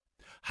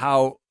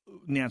 How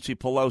Nancy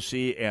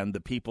Pelosi and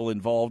the people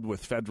involved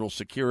with federal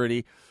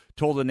security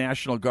told the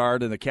National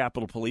Guard and the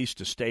Capitol Police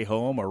to stay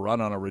home or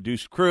run on a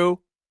reduced crew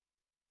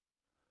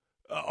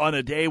on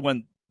a day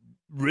when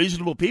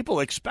reasonable people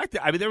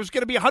expected. I mean, there was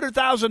going to be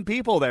 100,000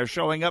 people there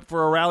showing up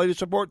for a rally to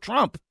support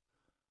Trump.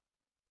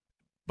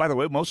 By the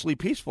way, mostly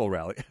peaceful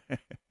rally.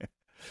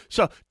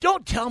 So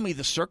don't tell me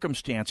the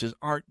circumstances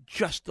aren't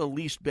just the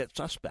least bit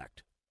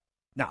suspect.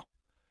 Now,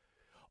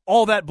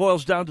 all that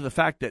boils down to the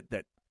fact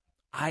that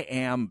I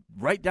am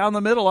right down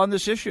the middle on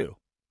this issue.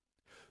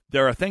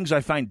 There are things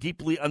I find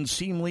deeply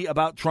unseemly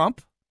about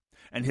Trump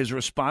and his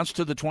response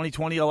to the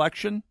 2020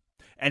 election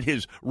and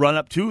his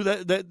run-up to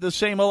the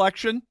same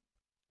election.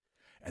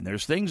 And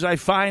there's things I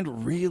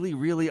find really,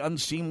 really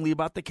unseemly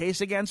about the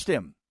case against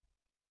him.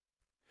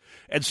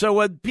 And so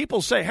when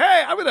people say,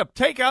 hey, I'm going to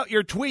take out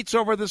your tweets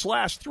over this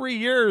last 3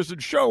 years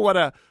and show what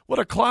a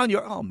clown you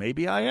are, oh,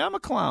 maybe I am a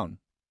clown.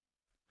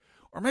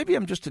 Or maybe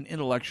I'm just an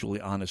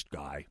intellectually honest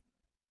guy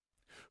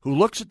who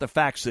looks at the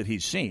facts that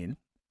he's seen,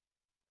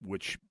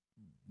 which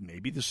may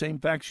be the same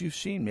facts you've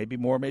seen, maybe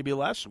more, maybe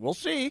less, we'll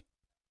see,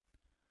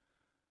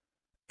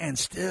 and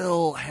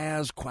still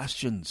has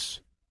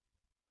questions.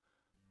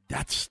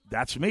 That's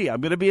me. I'm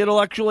going to be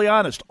intellectually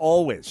honest,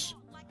 always.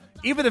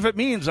 Even if it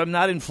means I'm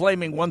not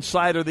inflaming one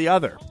side or the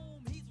other.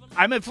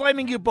 I'm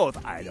inflaming you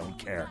both. I don't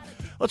care.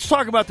 Let's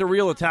talk about the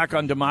real attack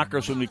on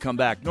democracy when we come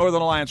back.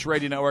 Northern Alliance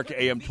Radio Network,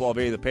 AM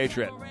 1280, The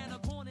Patriot.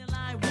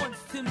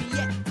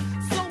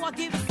 So I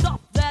give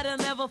stuff that I'll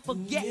never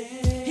forget.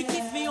 He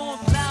keeps me on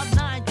cloud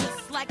nine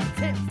just like a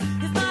tip.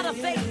 He's not a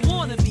fake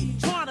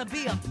wannabe, trying to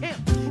be a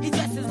pimp. He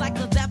dresses like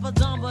a dapper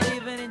dumb, but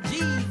even in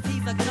jeans,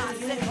 he's a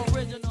godsend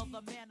original,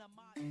 the man of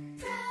mine.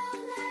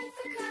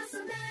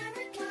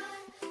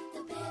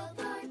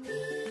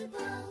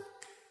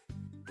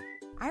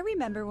 I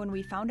remember when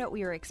we found out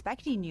we were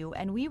expecting you,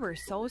 and we were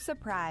so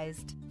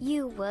surprised.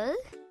 You were?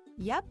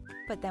 Yep,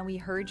 but then we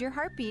heard your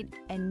heartbeat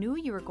and knew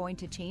you were going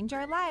to change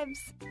our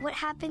lives. What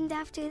happened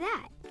after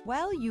that?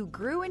 Well, you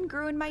grew and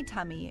grew in my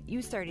tummy.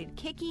 You started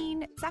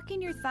kicking,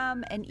 sucking your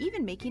thumb, and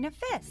even making a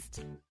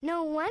fist.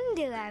 No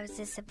wonder I was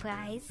a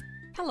surprise.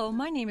 Hello,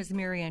 my name is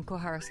Marianne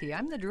Koharski.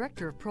 I'm the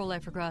director of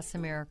Pro-Life Across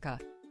America.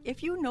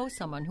 If you know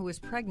someone who is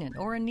pregnant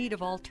or in need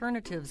of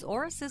alternatives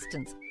or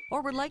assistance,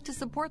 or would like to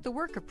support the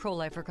work of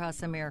Pro-Life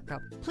Across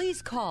America,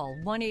 please call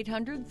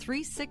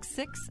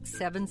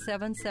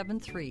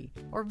 1-800-366-7773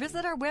 or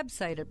visit our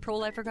website at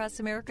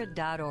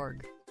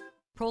prolifeacrossamerica.org.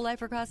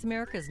 Pro-Life Across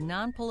America is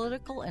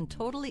non-political and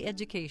totally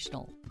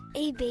educational.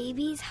 A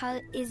baby's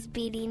heart is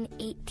beating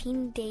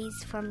 18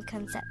 days from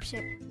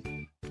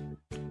conception.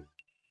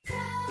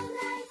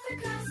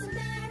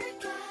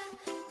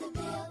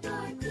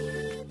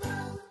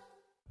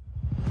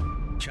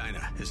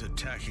 China is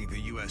attacking the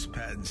U.S.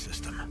 patent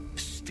system,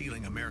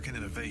 stealing American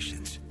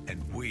innovations,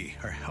 and we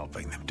are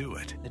helping them do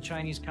it. The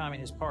Chinese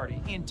Communist Party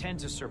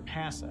intends to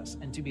surpass us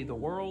and to be the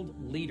world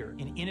leader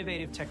in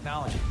innovative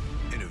technology.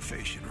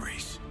 Innovation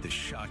Race, the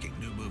shocking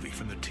new movie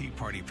from the Tea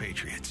Party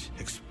Patriots,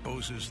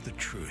 exposes the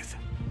truth.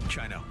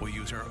 China will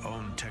use our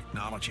own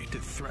technology to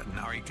threaten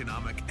our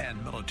economic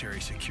and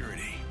military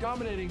security.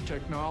 Dominating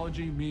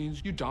technology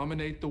means you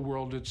dominate the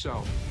world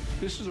itself.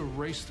 This is a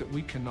race that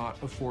we cannot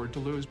afford to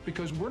lose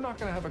because we're not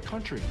going to have a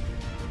country.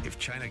 If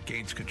China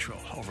gains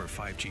control over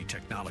 5G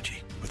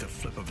technology with a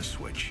flip of a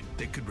switch,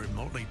 they could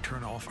remotely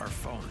turn off our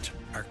phones,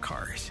 our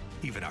cars,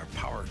 even our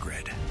power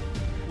grid.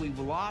 We've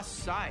lost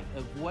sight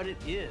of what it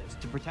is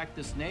to protect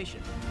this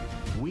nation.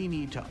 We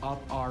need to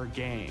up our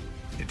game.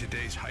 In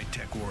today's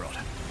high-tech world,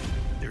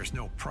 there's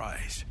no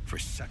prize for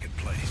second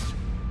place.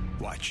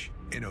 Watch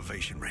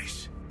Innovation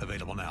Race.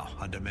 Available now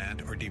on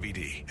demand or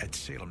DVD at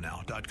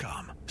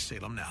salemnow.com.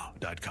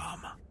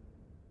 salemnow.com.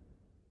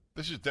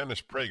 This is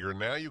Dennis Prager.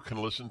 Now you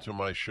can listen to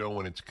my show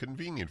when it's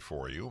convenient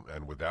for you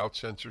and without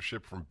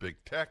censorship from big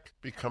tech.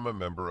 Become a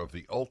member of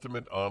the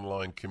ultimate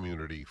online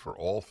community for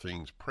all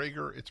things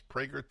Prager. It's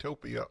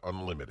Pragertopia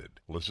Unlimited.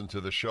 Listen to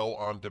the show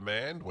on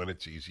demand when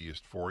it's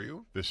easiest for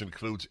you. This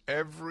includes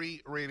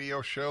every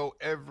radio show,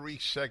 every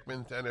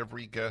segment, and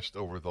every guest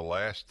over the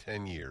last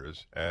 10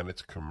 years, and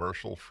it's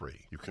commercial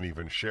free. You can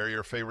even share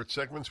your favorite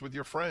segments with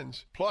your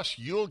friends. Plus,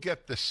 you'll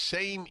get the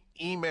same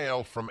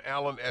email from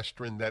Alan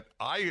Estrin that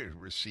I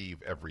receive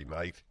every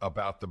night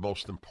about the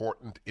most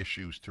important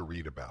issues to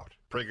read about.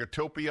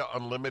 Pragertopia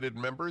Unlimited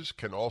members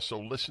can also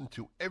listen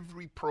to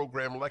every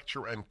program,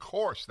 lecture, and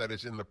course that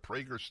is in the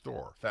Prager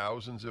store.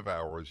 Thousands of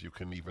hours. You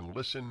can even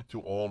listen to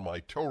all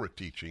my Torah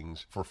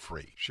teachings for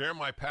free. Share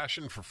my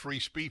passion for free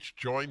speech.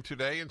 Join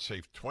today and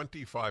save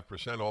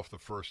 25% off the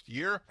first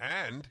year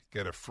and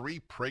get a free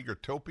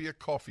Pragertopia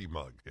coffee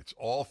mug. It's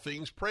all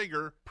things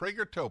Prager.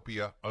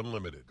 Pragertopia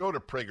Unlimited. Go to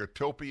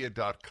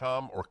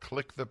Pragertopia.com or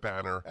click the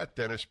banner at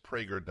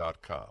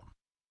DennisPrager.com.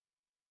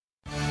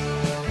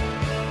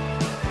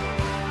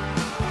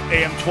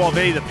 AM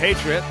 1280, The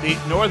Patriot, the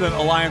Northern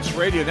Alliance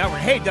Radio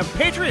Network. Hey, the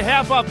Patriot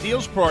Half-Off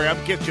Deals program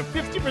gets you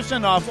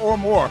 50% off or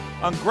more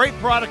on great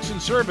products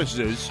and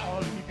services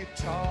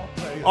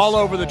all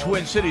over the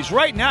Twin Cities.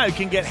 Right now, you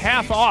can get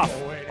half off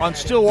on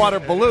Stillwater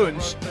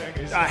balloons,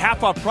 a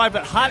half-off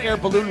private hot air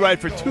balloon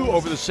ride for 2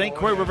 over the St.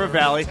 Croix River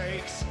Valley.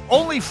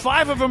 Only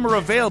 5 of them are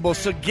available,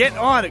 so get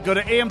on it. Go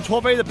to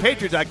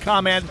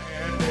am1280thepatriot.com and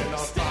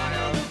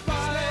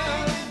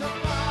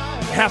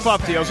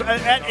half-off deals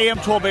at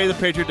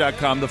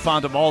am1280thepatriot.com, the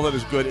font of all that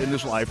is good in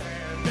this life.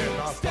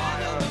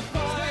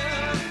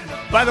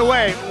 By the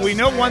way, we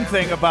know one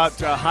thing about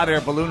hot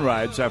air balloon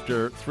rides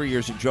after 3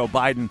 years of Joe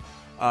Biden.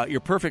 You're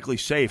perfectly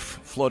safe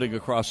floating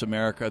across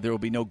America. There will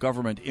be no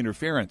government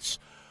interference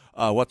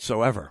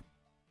whatsoever.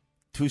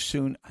 Too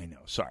soon? I know.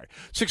 Sorry.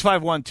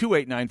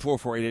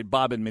 651-289-4488.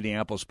 Bob in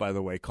Minneapolis, by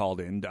the way, called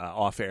in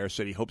off-air,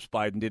 said he hopes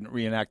Biden didn't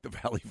reenact the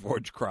Valley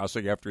Forge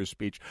crossing after his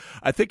speech.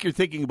 I think you're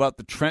thinking about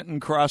the Trenton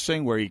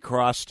crossing where he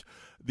crossed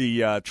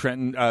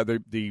Trenton,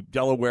 the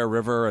Delaware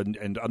River,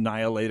 and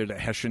annihilated a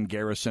Hessian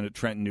garrison at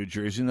Trenton, New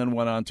Jersey, and then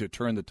went on to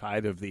turn the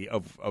tide of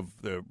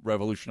the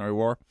Revolutionary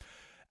War.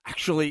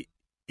 Actually,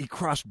 he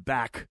crossed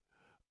back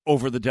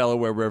over the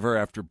Delaware River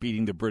after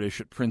beating the British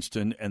at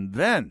Princeton, and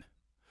then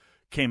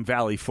came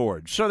Valley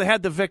Forge. So they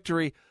had the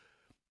victory,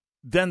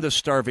 then the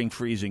starving,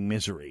 freezing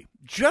misery.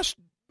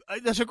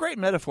 That's a great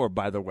metaphor,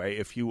 by the way,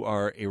 if you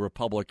are a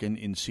Republican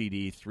in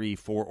CD 3,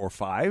 4, or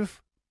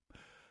 5.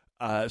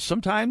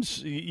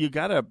 Sometimes you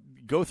got to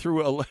go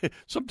through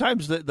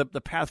sometimes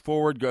the path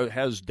forward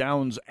has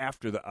downs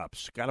after the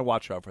ups. Got to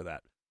watch out for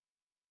that.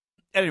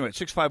 Anyway,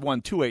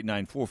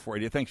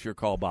 651-289-4480. Thanks for your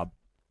call, Bob.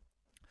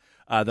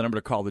 The number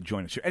to call to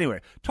join us here.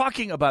 Anyway,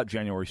 talking about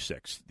January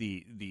 6th,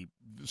 the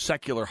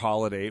secular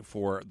holiday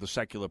for the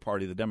secular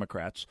party, the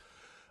Democrats,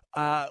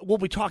 we'll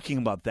be talking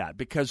about that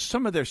because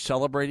some of their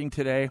celebrating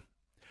today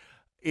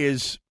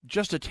is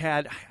just a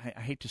tad,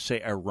 I hate to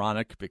say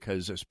ironic,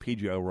 because as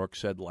P.J. O'Rourke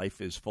said,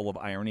 life is full of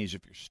ironies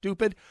if you're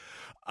stupid.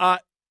 And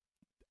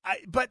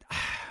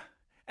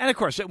of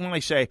course, when I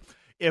say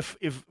if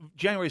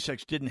January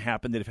 6th didn't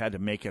happen, they'd have had to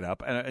make it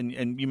up.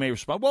 And you may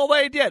respond, well,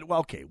 they did.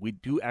 Well, okay, we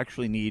do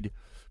actually need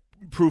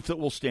proof that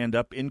will stand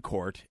up in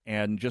court,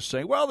 and just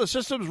saying, well, the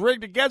system's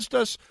rigged against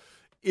us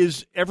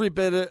is every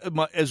bit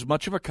as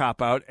much of a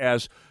cop-out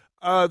as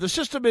the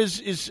system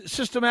is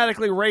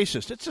systematically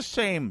racist. It's the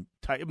same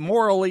type,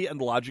 morally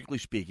and logically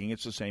speaking,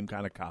 it's the same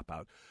kind of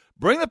cop-out.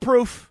 Bring the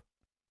proof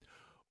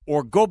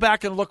or go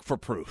back and look for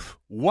proof.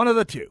 One of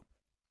the two.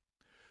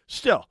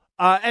 Still,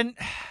 and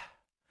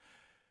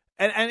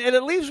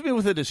it leaves me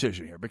with a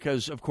decision here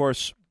because, of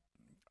course,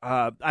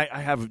 I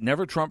have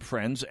never Trump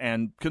friends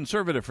and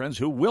conservative friends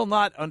who will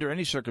not, under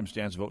any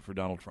circumstance, vote for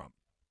Donald Trump.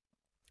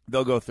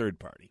 They'll go third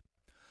party.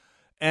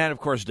 And, of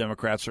course,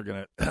 Democrats are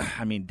going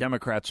to,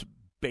 Democrats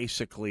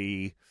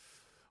basically,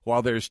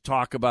 while there's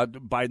talk about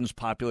Biden's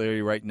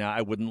popularity right now,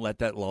 I wouldn't let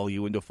that lull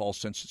you into a false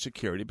sense of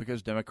security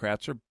because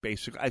Democrats are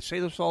basically, I say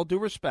this with all due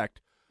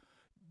respect,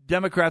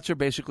 Democrats are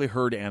basically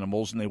herd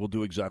animals and they will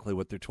do exactly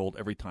what they're told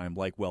every time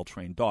like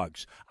well-trained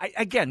dogs.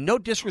 Again, no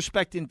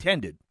disrespect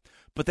intended,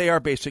 but they are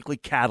basically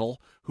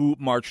cattle who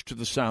march to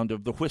the sound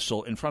of the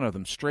whistle in front of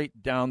them,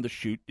 straight down the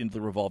chute into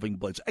the revolving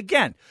blades.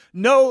 Again,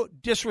 no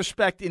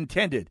disrespect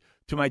intended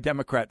to my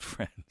Democrat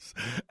friends,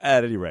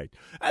 at any rate.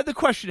 The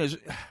question is,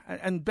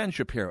 and Ben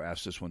Shapiro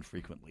asks this one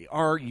frequently,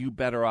 are you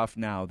better off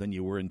now than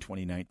you were in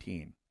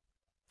 2019?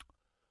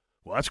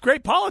 Well, that's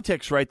great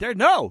politics right there.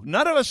 No,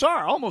 none of us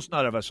are. Almost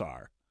none of us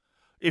are.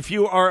 If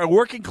you are a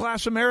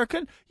working-class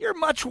American, you're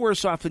much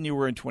worse off than you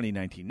were in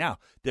 2019. Now,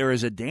 there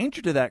is a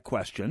danger to that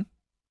question,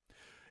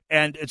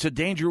 and it's a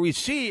danger we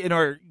see in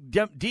our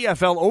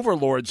DFL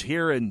overlords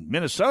here in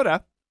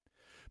Minnesota,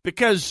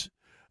 because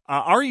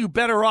are you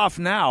better off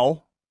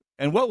now,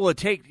 and what will it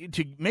take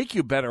to make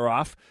you better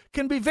off,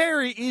 can be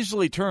very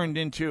easily turned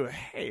into,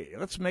 hey,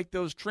 let's make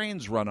those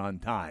trains run on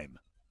time.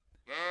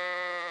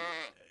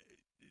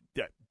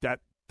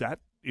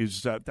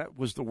 That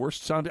was the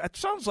worst sound. It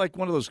sounds like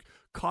one of those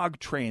cog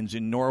trains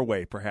in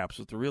Norway, perhaps,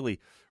 with the really,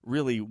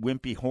 really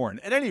wimpy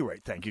horn. At any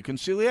rate, thank you,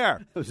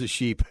 Conciliar. It was a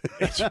sheep.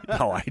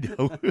 Oh, I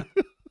know.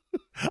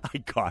 I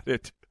got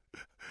it.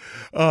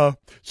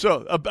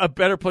 So a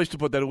better place to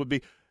put that would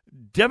be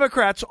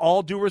Democrats,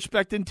 all due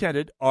respect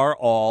intended, are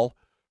all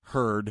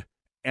herd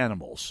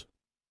animals.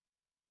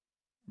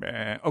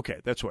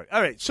 Okay, that's right.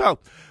 All right, so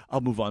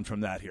I'll move on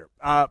from that here.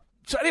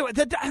 So anyway,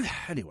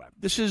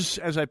 this is,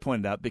 as I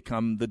pointed out,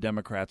 become the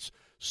Democrats'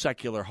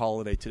 secular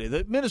holiday today.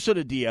 The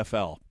Minnesota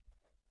DFL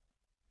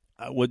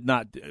would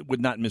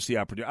not miss the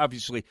opportunity.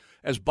 Obviously,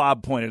 as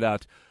Bob pointed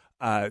out,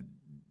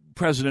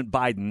 President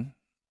Biden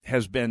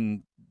has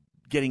been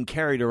getting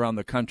carried around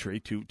the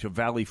country to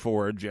Valley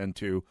Forge and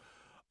to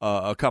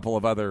a couple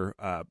of other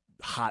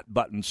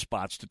hot-button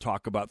spots to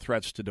talk about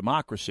threats to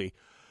democracy.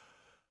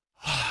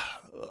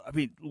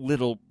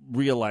 Little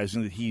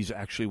realizing that he's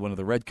actually one of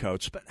the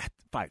redcoats, but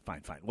fine,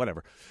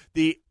 whatever.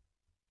 The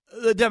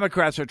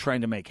Democrats are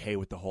trying to make hay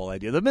with the whole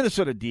idea. The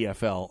Minnesota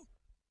DFL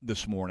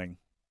this morning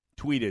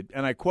tweeted,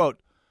 and I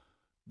quote,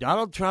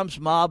 Donald Trump's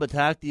mob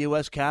attacked the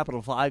U.S.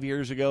 Capitol 3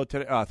 years ago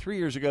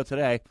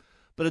today,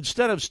 but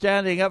instead of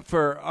standing up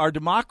for our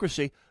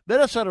democracy,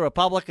 Minnesota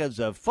Republicans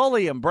have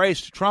fully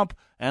embraced Trump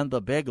and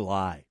the big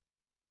lie.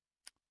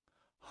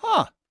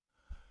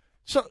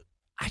 So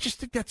I just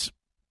think that's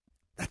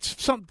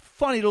something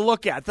funny to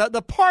look at.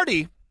 The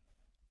party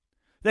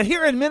that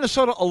here in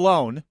Minnesota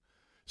alone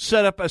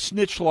set up a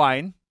snitch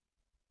line,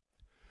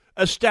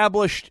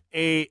 established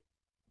a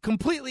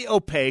completely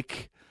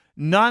opaque,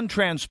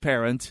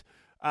 non-transparent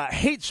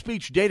hate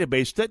speech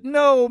database that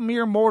no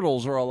mere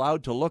mortals are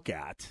allowed to look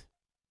at,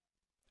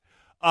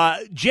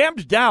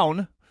 jammed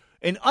down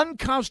an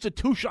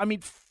unconstitutional,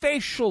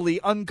 facially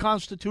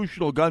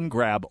unconstitutional gun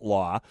grab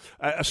law,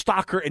 a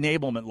stalker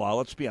enablement law,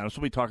 let's be honest.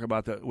 We'll be talking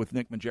about that with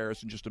Nick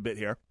Majerus in just a bit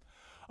here.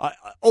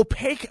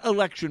 Opaque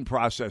election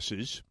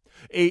processes,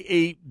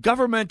 a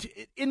government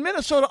in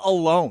Minnesota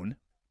alone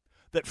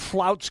that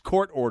flouts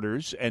court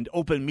orders and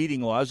open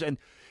meeting laws, and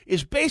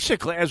is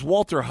basically, as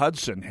Walter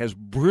Hudson has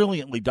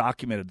brilliantly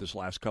documented this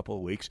last couple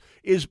of weeks,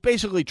 is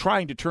basically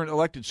trying to turn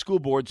elected school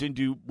boards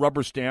into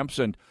rubber stamps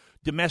and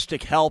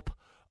domestic help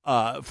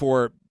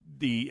for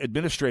the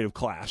administrative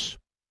class.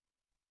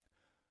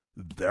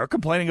 They're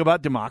complaining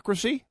about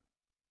democracy?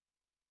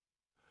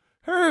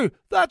 Hey,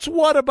 that's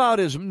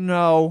whataboutism.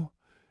 No,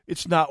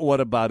 it's not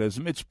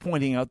whataboutism. It's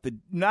pointing out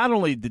not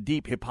only the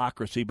deep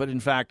hypocrisy, but in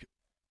fact,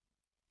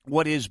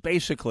 what is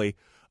basically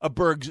a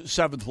Berg's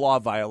seventh law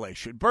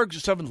violation.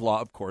 Berg's seventh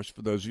law, of course,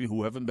 for those of you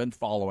who haven't been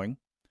following,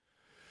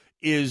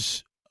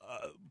 is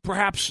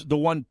perhaps the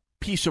one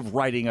piece of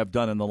writing I've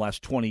done in the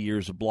last 20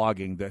 years of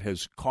blogging that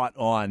has caught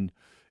on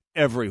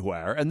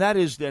everywhere, and that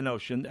is the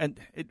notion, and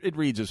it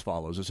reads as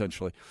follows,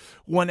 essentially.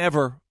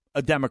 Whenever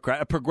a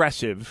Democrat, a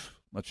progressive,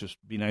 let's just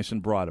be nice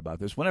and broad about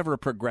this, whenever a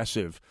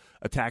progressive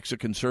attacks a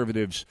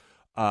conservative's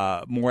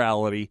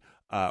morality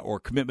or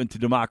commitment to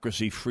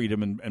democracy,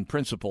 freedom, and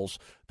principles,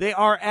 they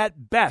are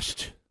at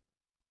best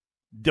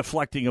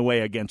deflecting away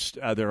against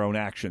their own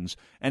actions,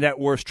 and at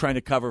worst trying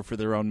to cover for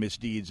their own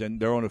misdeeds and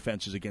their own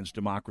offenses against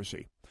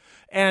democracy.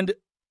 And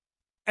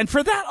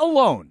for that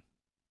alone,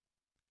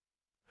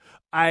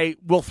 I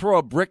will throw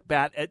a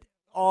brickbat at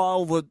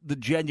all the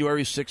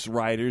January 6th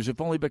rioters, if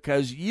only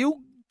because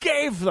you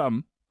gave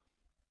them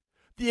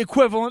the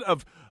equivalent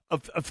of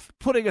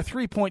putting a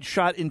three-point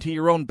shot into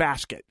your own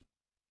basket.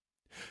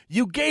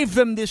 You gave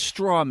them this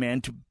straw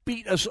man to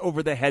beat us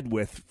over the head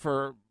with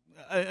for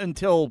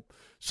until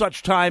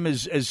such time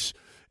as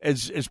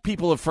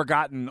people have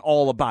forgotten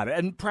all about it,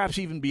 and perhaps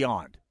even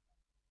beyond.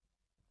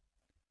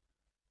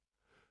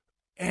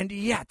 And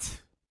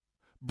yet,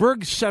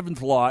 Berg's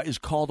seventh law is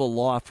called a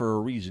law for a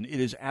reason.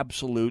 It is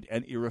absolute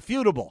and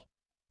irrefutable.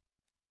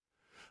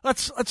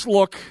 Let's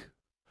look.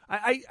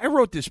 I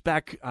wrote this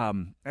back.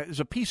 There's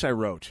a piece I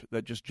wrote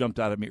that just jumped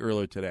out at me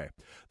earlier today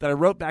that I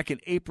wrote back in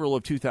April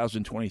of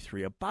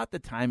 2023, about the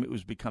time it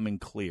was becoming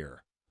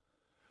clear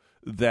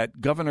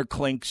that Governor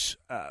Klink's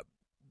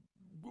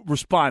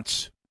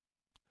response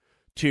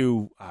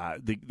to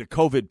the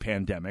COVID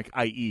pandemic,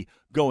 i.e.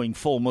 going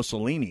full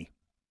Mussolini,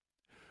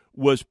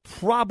 was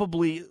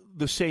probably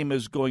the same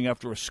as going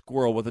after a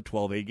squirrel with a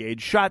 12A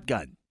gauge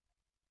shotgun.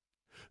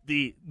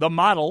 The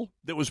model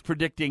that was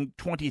predicting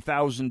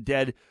 20,000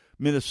 dead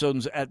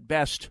Minnesotans at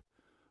best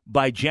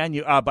by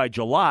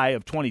July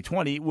of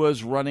 2020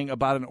 was running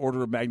about an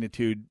order of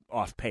magnitude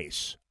off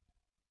pace.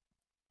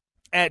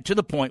 And to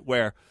the point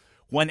where,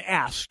 when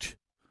asked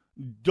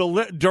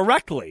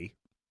directly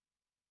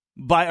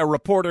by a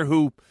reporter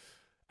who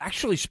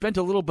actually spent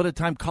a little bit of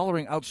time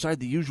coloring outside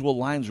the usual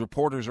lines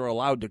reporters are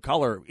allowed to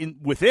color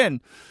within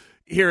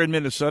here in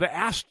Minnesota,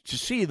 asked to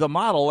see the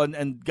model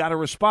and got a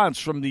response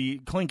from the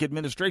Klink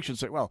administration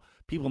saying, well,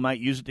 people might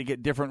use it to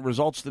get different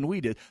results than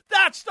we did.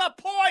 That's the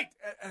point!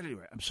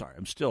 Anyway, I'm sorry.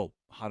 I'm still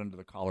hot under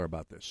the collar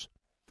about this.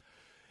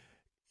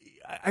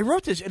 I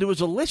wrote this, and it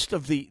was a list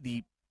of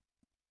the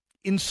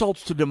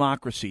insults to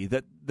democracy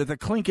that the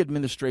Klink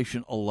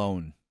administration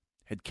alone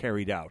had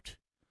carried out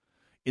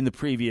in the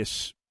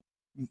previous,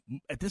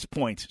 at this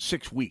point,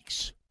 6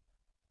 weeks.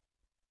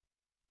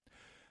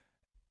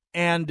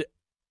 And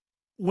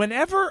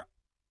whenever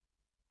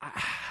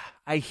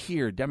I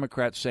hear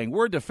Democrats saying,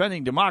 we're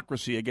defending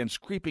democracy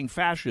against creeping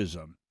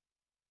fascism,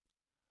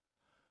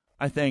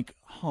 I think,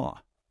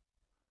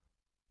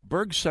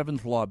 Berg's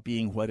seventh law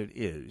being what it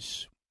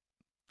is,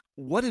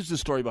 what is the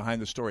story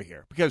behind the story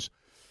here? Because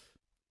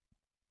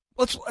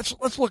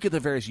let's look at the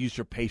various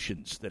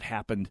usurpations that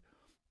happened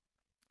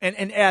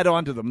and add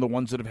on to them the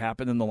ones that have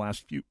happened in the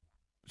last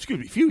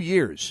few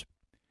years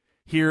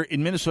here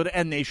in Minnesota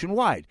and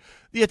nationwide.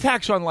 The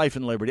attacks on life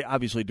and liberty,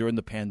 obviously during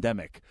the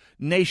pandemic.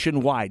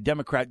 Nationwide,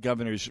 Democrat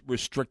governors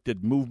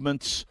restricted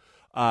movements,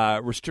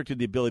 restricted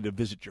the ability to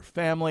visit your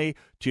family,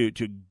 to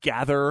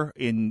gather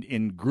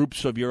in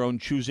groups of your own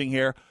choosing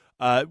here.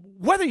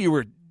 Whether you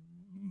were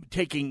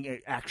taking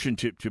action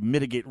to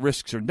mitigate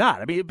risks or not.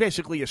 I mean, it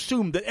basically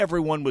assumed that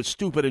everyone was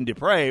stupid and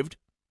depraved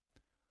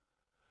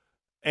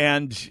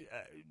and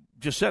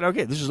just said,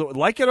 okay, this is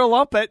like it or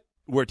lump it.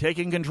 We're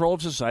taking control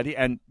of society,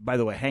 and, by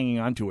the way, hanging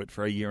on to it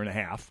for a year and a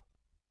half.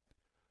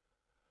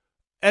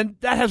 And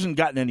that hasn't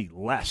gotten any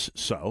less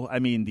so. I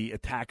mean, the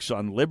attacks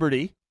on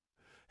liberty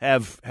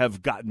have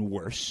gotten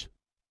worse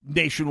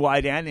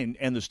nationwide and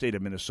in the state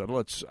of Minnesota.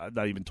 Let's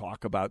not even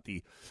talk about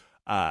the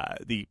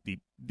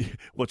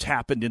what's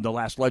happened in the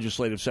last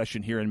legislative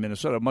session here in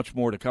Minnesota. Much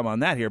more to come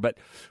on that here. But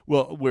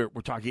we're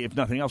talking, if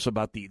nothing else,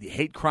 about the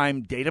hate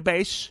crime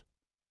database,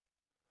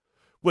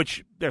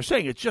 which they're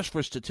saying it's just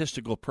for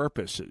statistical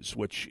purposes,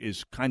 which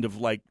is kind of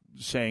like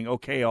saying,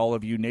 okay, all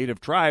of you native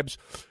tribes,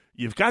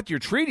 you've got your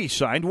treaty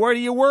signed. What are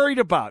you worried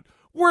about?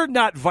 We're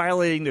not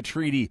violating the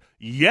treaty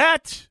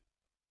yet.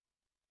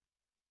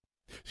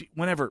 See,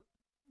 whenever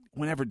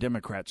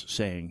Democrats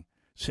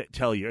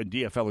tell you, and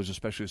DFLers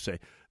especially say,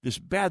 this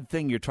bad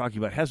thing you're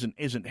talking about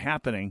isn't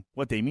happening,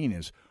 what they mean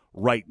is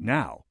right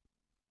now.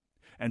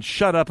 And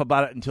shut up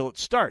about it until it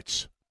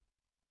starts.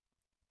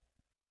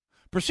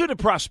 Pursuit of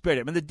prosperity.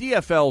 I mean, the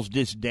DFL's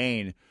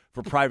disdain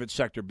for private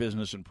sector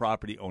business and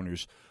property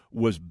owners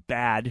was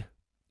bad,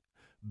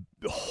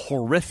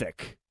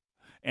 horrific,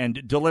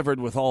 and delivered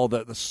with all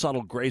the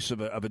subtle grace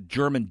of a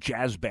German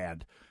jazz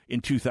band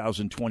in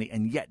 2020.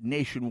 And yet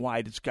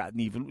nationwide it's gotten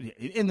even,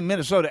 in the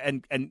Minnesota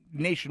and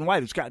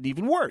nationwide it's gotten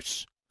even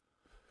worse.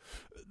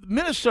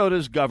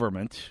 Minnesota's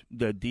government,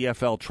 the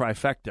DFL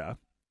trifecta,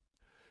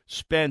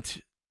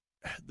 spent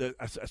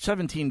a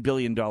 $17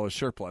 billion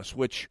surplus,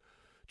 which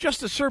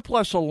just the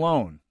surplus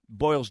alone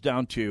boils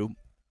down to,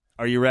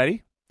 are you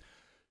ready?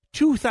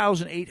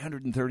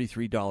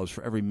 $2,833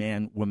 for every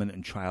man, woman,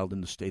 and child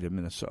in the state of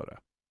Minnesota.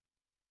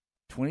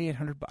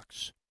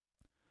 $2,800.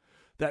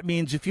 That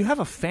means if you have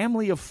a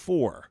family of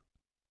 4,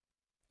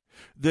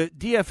 the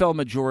DFL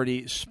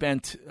majority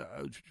spent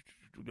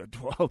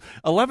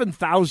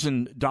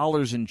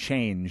 $11,000 in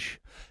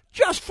change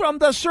just from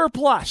the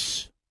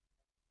surplus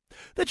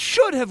that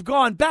should have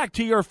gone back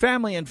to your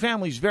family and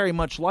families very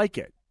much like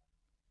it.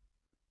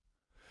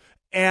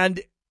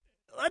 And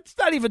let's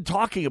not even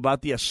talking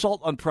about the assault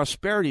on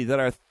prosperity that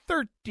our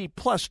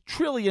 $30+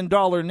 trillion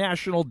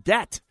national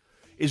debt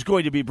is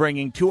going to be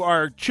bringing to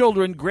our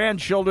children,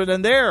 grandchildren,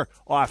 and their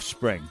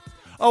offspring.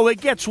 Oh,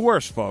 it gets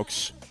worse,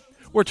 folks.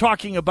 We're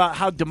talking about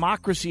how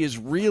democracy is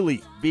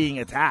really being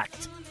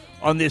attacked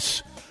on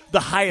this, the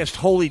highest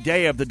holy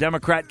day of the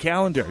Democrat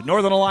calendar.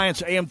 Northern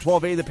Alliance, AM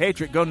 1280, The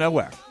Patriot. Go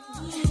nowhere.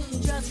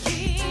 Just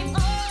keep on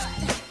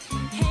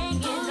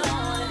hanging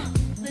on.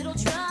 Little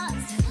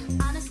trust,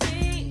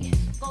 honesty,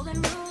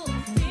 golden rule,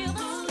 feel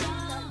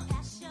the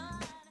passion.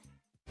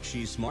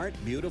 She's smart,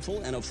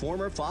 beautiful, and a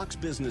former Fox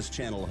Business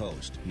Channel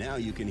host. Now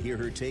you can hear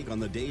her take on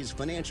the day's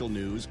financial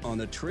news on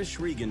The Trish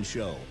Regan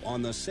Show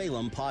on the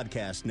Salem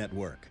Podcast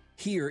Network.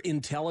 Hear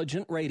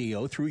intelligent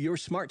radio through your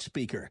smart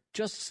speaker.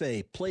 Just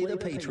say, play the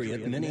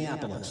Patriot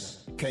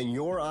Minneapolis. Can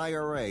your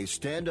IRA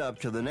stand up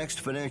to the next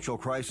financial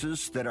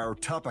crisis that our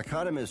top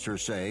economists are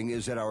saying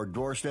is at our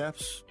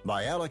doorsteps?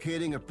 By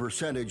allocating a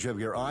percentage of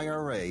your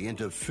IRA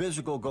into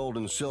physical gold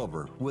and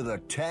silver with a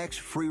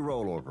tax-free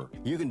rollover,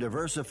 you can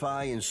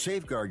diversify and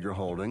safeguard your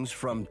holdings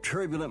from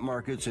turbulent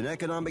markets and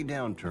economic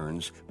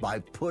downturns by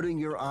putting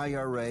your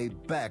IRA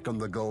back on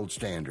the gold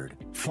standard.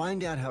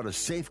 Find out how to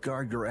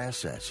safeguard your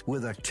assets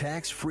with a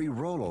tax-free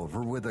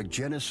rollover with a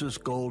Genesis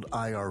Gold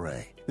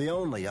IRA, the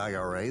only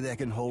IRA that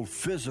can hold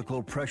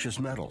physical precious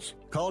metals.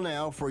 Call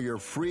now for your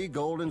free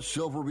gold and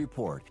silver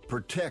report.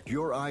 Protect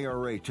your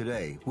IRA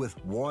today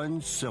with one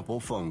simple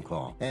phone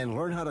call and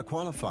learn how to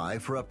qualify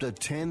for up to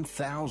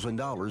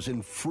 $10,000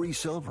 in free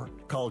silver.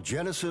 Call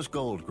Genesis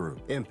Gold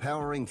Group,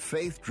 empowering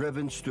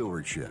faith-driven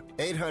stewardship.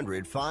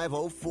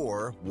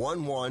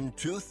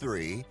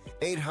 800-504-1123.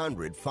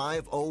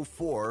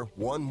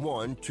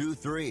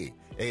 800-504-1123.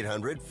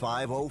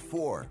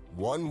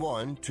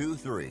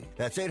 800-504-1123.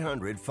 That's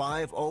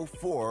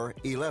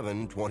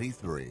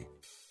 800-504-1123.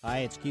 Hi,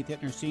 it's Keith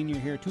Hittner Sr.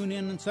 here. Tune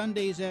in on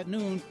Sundays at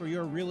noon for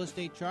your Real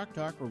Estate Chalk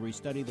Talk, where we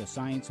study the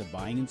science of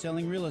buying and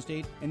selling real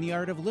estate and the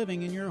art of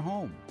living in your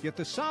home. Get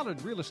the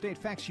solid real estate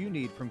facts you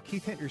need from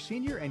Keith Hittner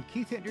Sr. and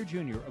Keith Hittner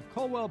Jr. of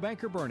Coldwell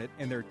Banker Burnett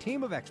and their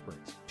team of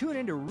experts. Tune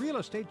in to Real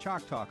Estate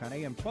Chalk Talk on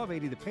AM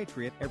 1280 The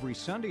Patriot every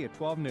Sunday at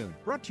 12 noon.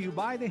 Brought to you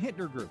by the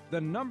Hittner Group,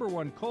 the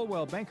 #1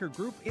 Coldwell Banker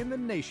Group in the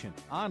nation.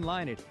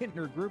 Online at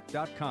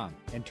HittnerGroup.com.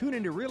 And tune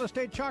in to Real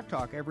Estate Chalk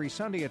Talk every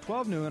Sunday at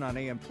 12 noon on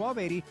AM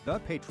 1280 The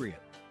Patriot.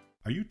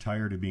 Are you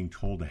tired of being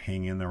told to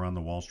hang in there on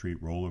the Wall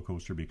Street roller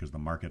coaster because the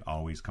market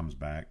always comes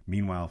back?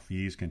 Meanwhile,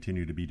 fees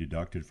continue to be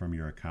deducted from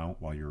your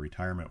account while your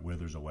retirement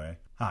withers away?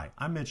 Hi,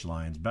 I'm Mitch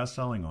Lyons,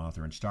 best-selling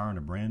author and star in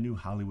a brand new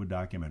Hollywood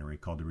documentary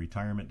called The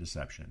Retirement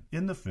Deception.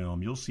 In the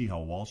film, you'll see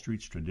how Wall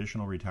Street's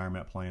traditional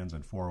retirement plans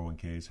and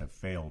 401ks have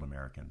failed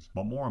Americans.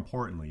 But more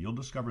importantly, you'll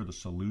discover the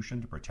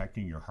solution to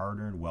protecting your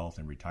hard-earned wealth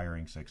and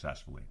retiring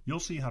successfully. You'll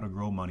see how to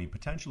grow money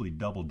potentially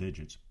double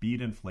digits, beat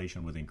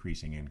inflation with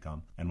increasing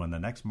income, and when the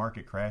next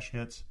market crash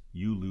hits,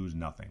 you lose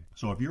nothing.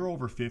 So if you're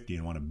over 50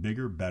 and want a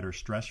bigger, better,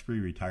 stress-free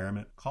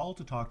retirement, call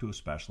to talk to a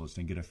specialist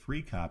and get a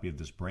free copy of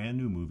this brand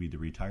new movie, The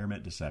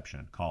Retirement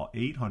Deception. Call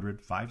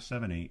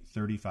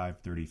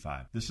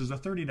 800-578-3535. This is a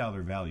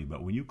 $30 value,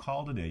 but when you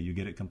call today, you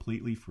get it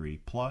completely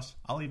free. Plus,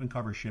 I'll even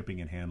cover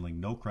shipping and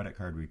handling, no credit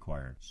card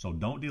required. So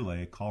don't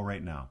delay, call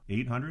right now.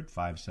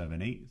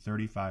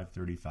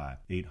 800-578-3535.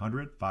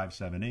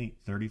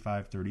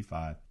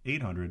 800-578-3535.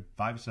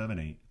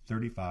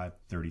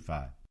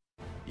 800-578-3535.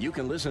 You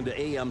can listen to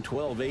AM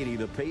 1280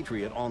 The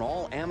Patriot on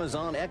all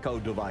Amazon Echo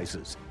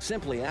devices.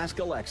 Simply ask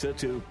Alexa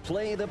to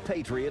play The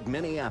Patriot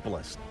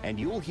Minneapolis, and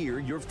you'll hear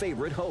your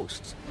favorite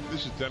hosts.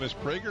 This is Dennis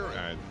Prager,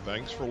 and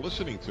thanks for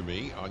listening to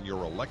me on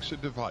your Alexa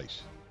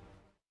device.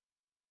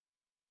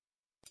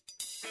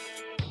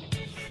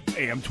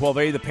 AM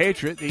 1280, The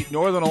Patriot, the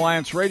Northern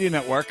Alliance Radio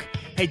Network.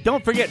 Hey,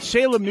 don't forget,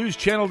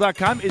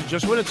 SalemNewsChannel.com is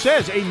just what it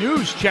says, a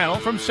news channel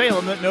from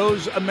Salem that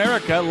knows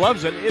America,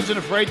 loves it, isn't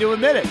afraid to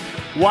admit it.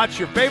 Watch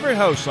your favorite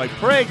hosts like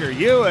Prager,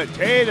 Hewitt,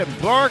 Tatum,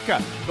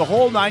 Gorka, the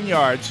whole 9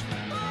 yards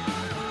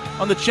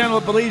on the channel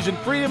that believes in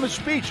freedom of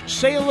speech,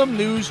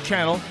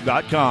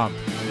 SalemNewsChannel.com.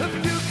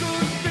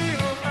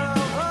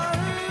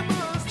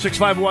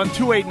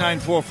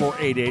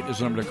 651-289-4488 is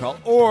the number to call.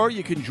 Or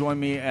you can join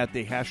me at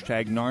the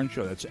hashtag Narn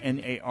Show. That's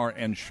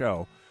Narn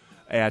Show.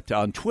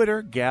 On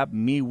Twitter, Gab,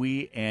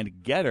 MeWe,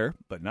 and Getter,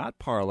 but not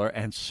Parler,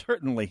 and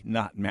certainly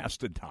not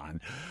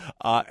Mastodon.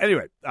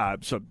 Anyway,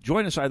 so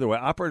join us either way.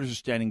 Operators are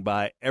standing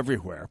by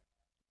everywhere,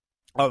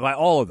 by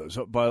all of those,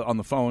 on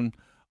the phone,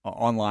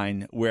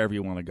 online, wherever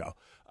you want to go.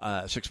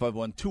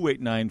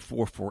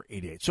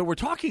 651-289-4488. So we're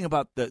talking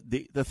about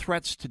the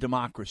threats to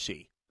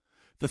democracy.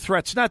 The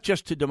threats not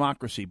just to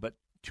democracy, but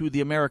to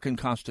the American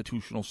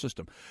constitutional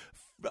system,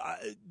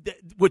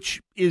 which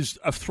is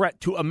a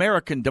threat to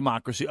American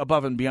democracy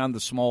above and beyond the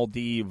small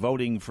d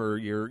voting for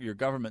your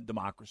government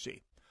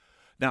democracy.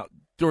 Now,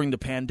 during the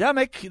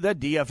pandemic, the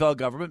DFL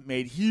government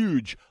made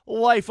huge,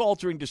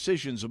 life-altering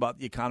decisions about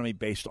the economy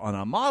based on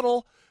a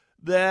model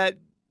that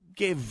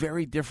gave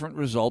very different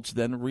results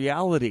than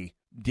reality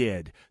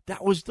did.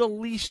 That was the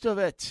least of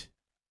it.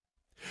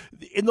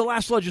 In the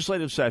last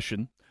legislative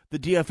session, the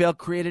DFL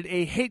created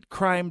a hate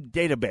crime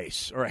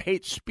database, or a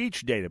hate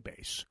speech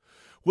database,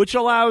 which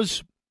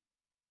allows,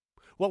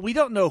 well, we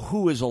don't know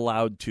who is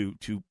allowed to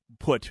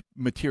put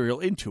material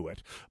into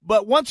it.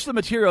 But once the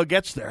material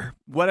gets there,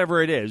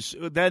 whatever it is,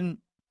 then,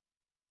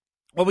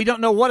 well, we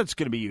don't know what it's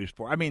going to be used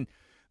for. I mean,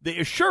 they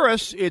assure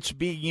us it's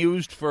being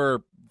used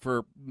for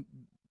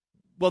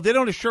well, they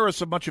don't assure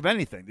us of much of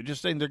anything. They're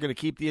just saying they're going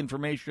to keep the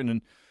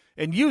information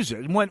and use it.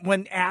 And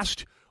when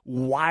asked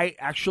why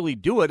actually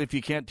do it if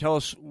you can't tell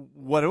us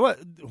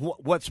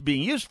what's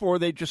being used for,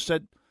 they just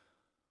said,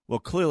 well,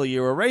 clearly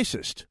you're a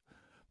racist.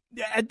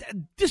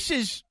 And this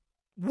is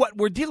what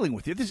we're dealing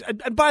with here.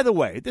 And by the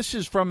way, this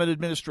is from an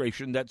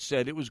administration that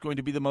said it was going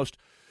to be the most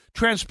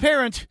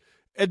transparent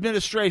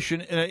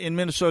administration in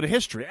Minnesota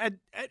history,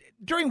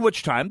 during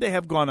which time they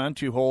have gone on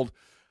to hold,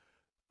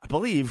 I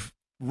believe,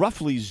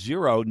 roughly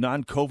zero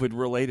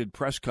non-COVID-related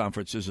press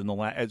conferences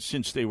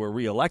since they were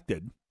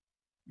reelected.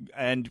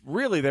 And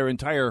really their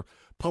entire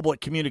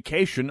public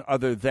communication,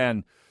 other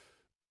than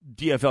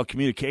DFL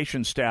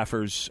communication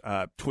staffers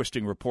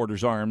twisting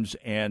reporters' arms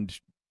and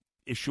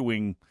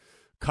issuing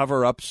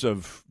cover-ups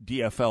of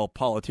DFL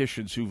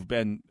politicians who've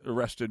been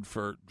arrested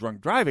for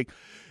drunk driving,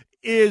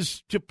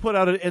 is to put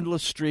out an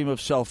endless stream of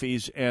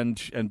selfies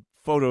and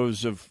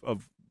photos of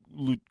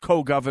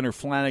co-governor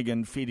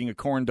Flanagan feeding a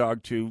corn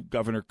dog to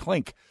Governor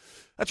Klink.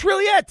 That's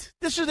really it.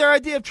 This is their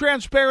idea of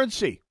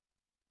transparency.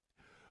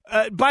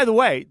 By the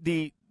way,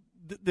 the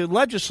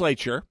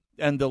legislature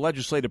and the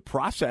legislative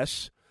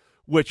process,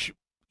 which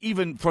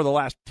even for the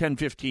last 10,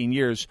 15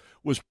 years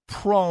was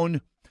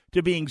prone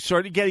to being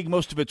getting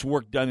most of its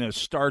work done in a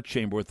star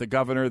chamber with the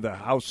governor, the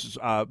House,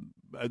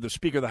 the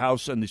Speaker of the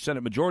House, and the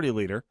Senate Majority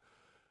Leader,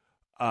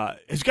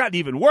 has gotten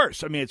even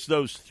worse. I mean, it's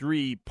those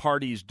three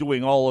parties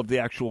doing all of the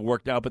actual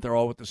work now, but they're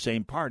all with the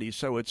same party.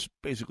 So it's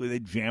basically they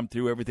jam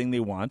through everything they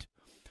want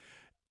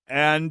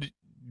and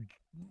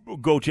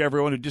go to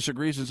everyone who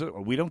disagrees and say,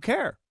 well, we don't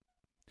care.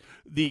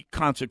 The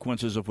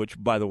consequences of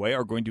which, by the way,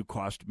 are going to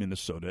cost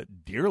Minnesota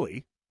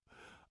dearly.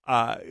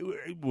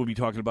 We'll be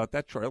talking about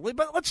that shortly.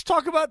 But let's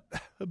talk about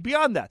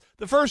beyond that.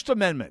 The First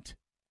Amendment.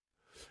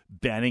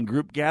 Banning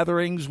group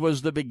gatherings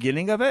was the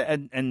beginning of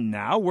it, and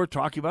now we're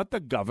talking about the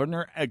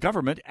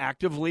government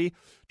actively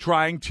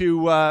trying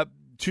to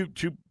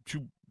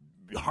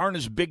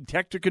harness big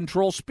tech to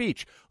control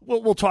speech.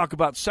 We'll talk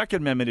about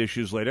Second Amendment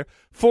issues later.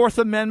 Fourth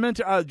Amendment,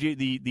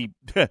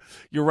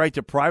 your right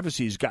to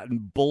privacy has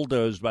gotten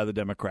bulldozed by the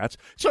Democrats.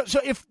 So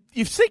if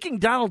you're thinking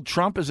Donald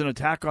Trump is an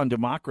attack on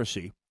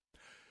democracy,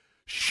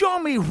 show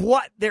me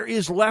what there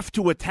is left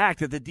to attack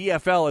that the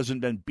DFL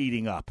hasn't been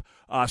beating up.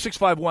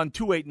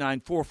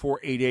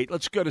 651-289-4488.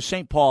 Let's go to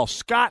St. Paul.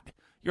 Scott,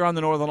 you're on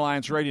the Northern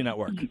Alliance Radio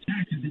Network.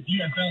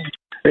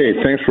 Hey,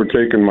 thanks for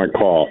taking my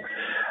call.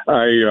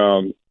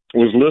 I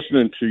was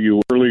listening to you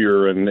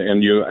earlier, and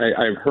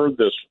I've heard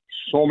this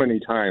so many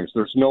times.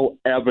 There's no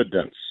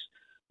evidence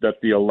that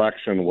the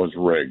election was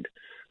rigged.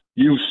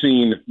 You've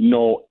seen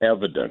no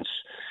evidence.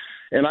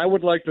 And I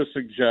would like to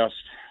suggest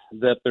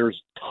that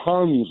there's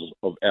tons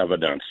of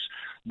evidence.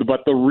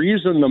 But the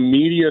reason the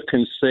media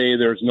can say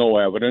there's no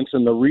evidence,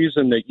 and the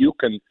reason that you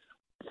can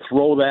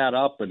throw that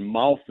up and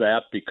mouth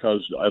that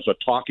because as a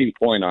talking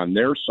point on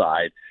their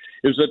side,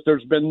 is that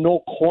there's been no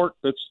court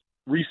that's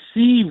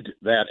received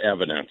that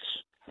evidence.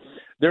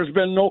 There's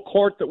been no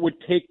court that would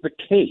take the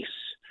case,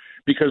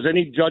 because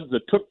any judge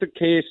that took the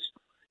case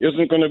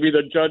isn't going to be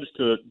the judge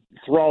to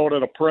throw it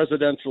at a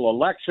presidential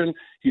election.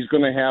 He's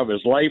going to have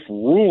his life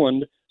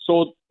ruined.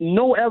 So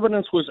no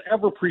evidence was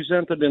ever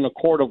presented in a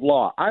court of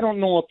law. I don't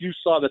know if you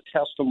saw the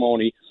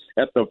testimony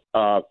at the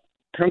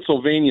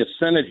Pennsylvania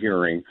Senate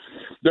hearing.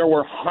 There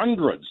were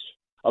hundreds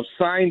of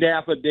signed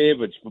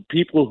affidavits for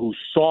people who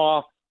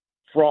saw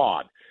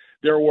fraud.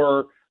 There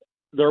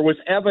was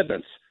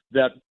evidence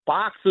that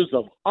boxes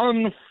of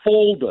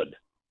unfolded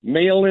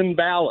mail-in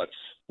ballots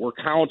were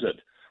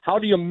counted. How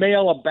do you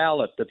mail a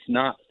ballot that's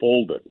not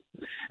folded?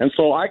 And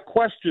so I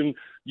question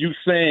you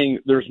saying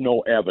there's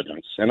no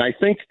evidence. And I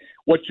think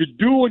what you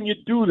do when you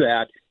do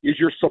that is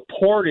you're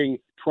supporting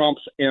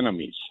Trump's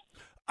enemies.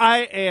 I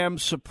am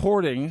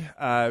supporting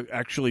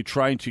actually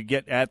trying to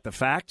get at the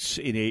facts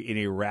in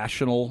a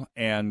rational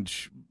and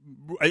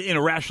in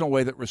a rational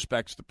way that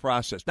respects the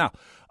process. Now,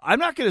 I'm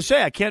not going to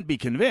say I can't be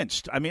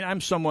convinced. I mean, I'm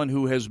someone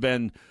who has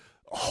been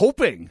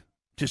hoping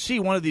to see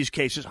one of these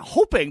cases.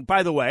 Hoping,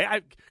 by the way,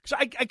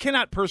 I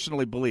cannot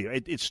personally believe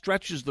it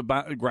stretches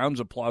the grounds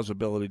of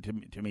plausibility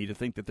to me to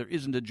think that there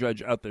isn't a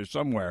judge out there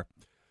somewhere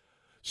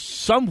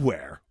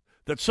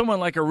that someone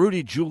like a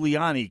Rudy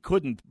Giuliani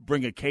couldn't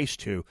bring a case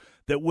to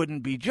that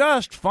wouldn't be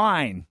just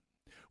fine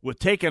with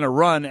taking a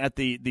run at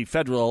the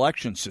federal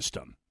election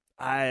system.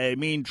 I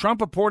mean,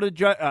 Trump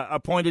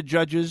appointed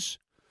judges,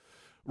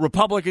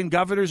 Republican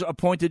governors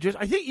appointed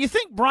judges. You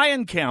think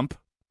Brian Kemp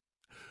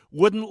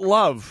wouldn't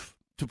love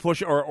to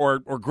push, or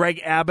Greg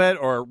Abbott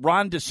or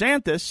Ron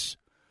DeSantis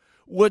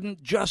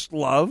wouldn't just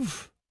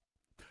love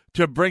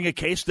to bring a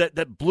case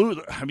that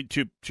blew,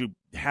 to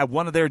have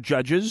one of their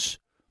judges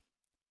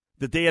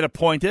that they had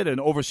appointed and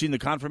overseen the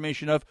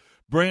confirmation of,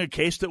 bring a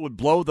case that would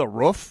blow the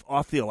roof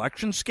off the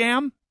election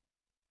scam?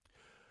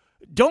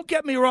 Don't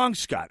get me wrong,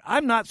 Scott.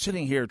 I'm not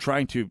sitting here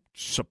trying to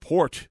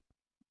support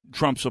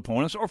Trump's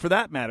opponents, or for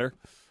that matter,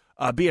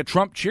 be a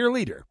Trump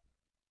cheerleader.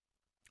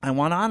 I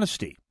want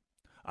honesty.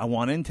 I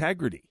want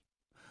integrity.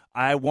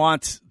 I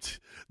want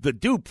the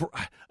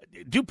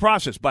due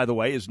process, by the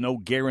way, is no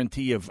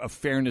guarantee of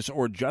fairness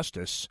or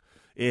justice.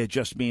 It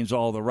just means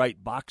all the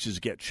right boxes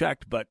get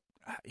checked. But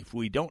if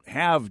we don't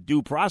have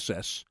due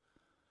process,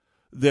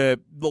 the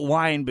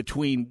line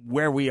between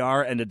where we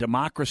are and a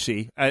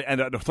democracy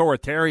and an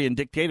authoritarian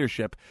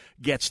dictatorship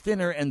gets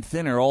thinner and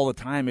thinner all the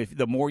time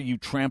the more you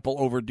trample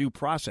over due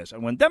process.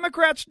 And when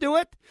Democrats do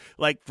it,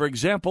 like, for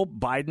example,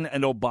 Biden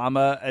and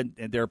Obama and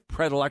their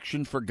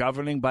predilection for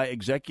governing by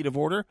executive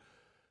order,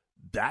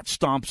 that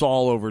stomps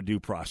all over due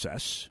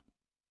process.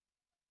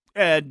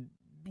 And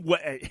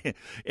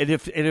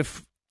if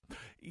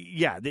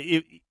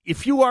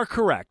you are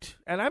correct,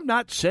 and I'm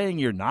not saying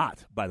you're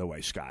not, by the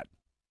way, Scott,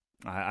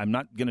 I'm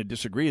not going to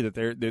disagree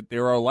that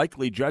there are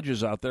likely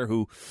judges out there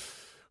who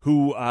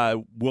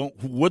would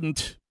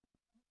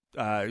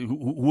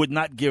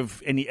not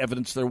give any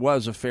evidence there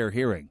was a fair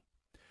hearing.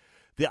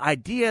 The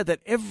idea that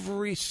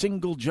every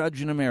single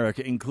judge in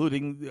America,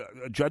 including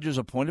judges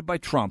appointed by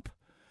Trump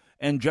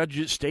and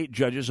state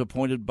judges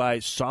appointed by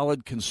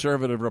solid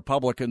conservative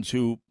Republicans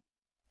who,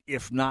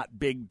 if not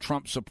big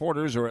Trump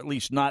supporters or at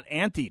least not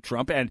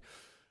anti-Trump, and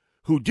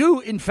who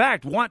do, in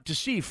fact, want to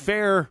see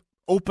fair,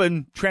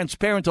 open,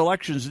 transparent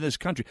elections in this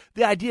country,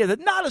 the idea that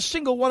not a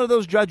single one of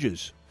those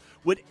judges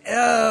would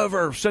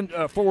ever send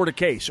forward a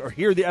case or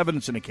hear the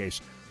evidence in a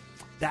case,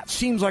 that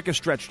seems like a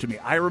stretch to me.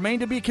 I remain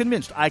to be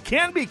convinced. I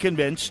can be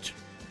convinced,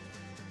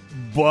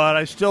 but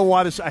I still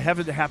want to. I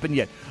haven't happened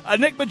yet.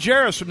 Nick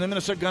Majerus from the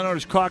Minnesota Gun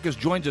Owners Caucus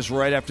joins us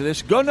right after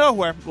this. Go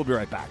nowhere. We'll be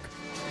right back.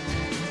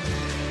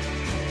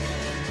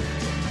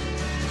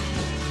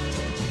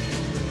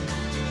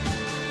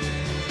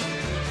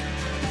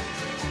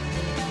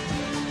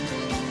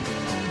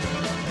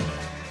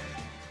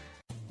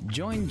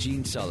 Join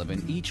Gene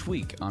Sullivan each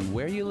week on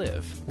Where You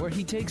Live, where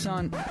he takes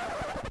on...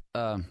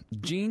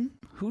 Gene,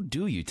 who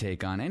do you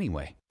take on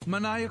anyway?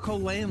 Maniacal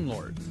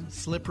landlords,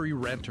 slippery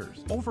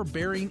renters,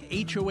 overbearing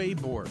HOA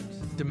boards,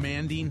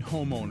 demanding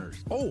homeowners.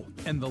 Oh,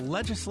 and the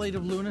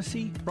legislative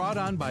lunacy brought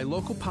on by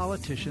local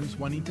politicians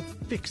wanting to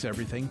fix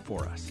everything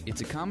for us.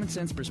 It's a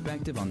common-sense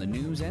perspective on the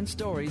news and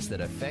stories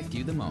that affect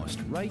you the most,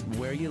 right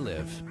where you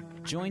live.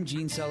 Join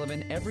Gene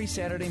Sullivan every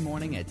Saturday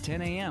morning at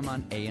 10 a.m.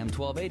 on AM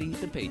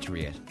 1280, The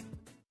Patriot.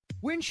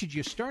 When should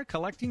you start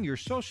collecting your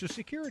Social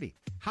Security?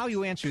 How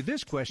you answer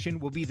this question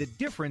will be the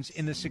difference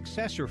in the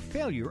success or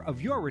failure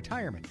of your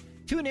retirement.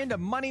 Tune in to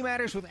Money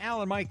Matters with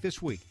Al and Mike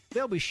this week.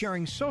 They'll be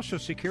sharing Social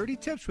Security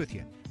tips with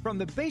you. From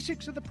the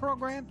basics of the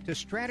program to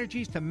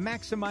strategies to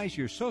maximize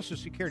your Social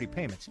Security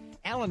payments,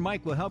 Al and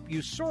Mike will help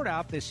you sort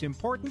out this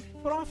important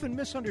but often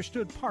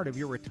misunderstood part of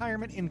your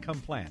retirement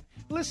income plan.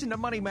 Listen to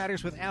Money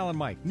Matters with Al and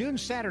Mike, noon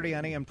Saturday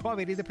on AM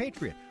 1280 The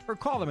Patriot, or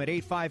call them at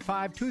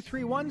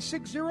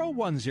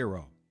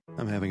 855-231-6010.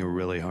 I'm having a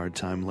really hard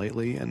time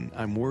lately, and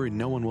I'm worried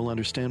no one will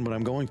understand what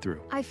I'm going through.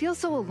 I feel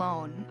so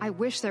alone. I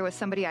wish there was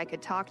somebody I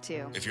could talk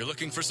to. If you're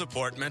looking for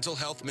support, Mental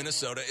Health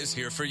Minnesota is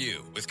here for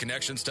you, with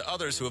connections to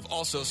others who have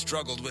also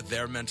struggled with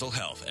their mental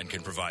health and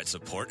can provide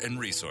support and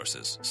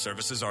resources.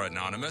 Services are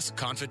anonymous,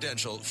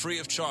 confidential, free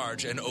of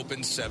charge, and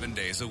open 7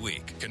 days a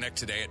week. Connect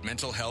today at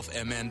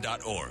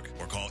mentalhealthmn.org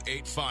or call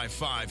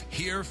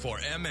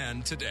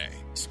 855-HERE-4MN today.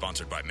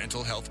 Sponsored by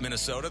Mental Health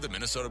Minnesota, the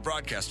Minnesota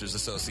Broadcasters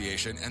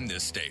Association, and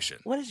this station.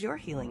 What is your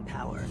healing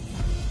power?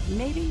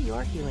 Maybe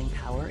your healing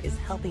power is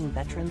helping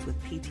veterans with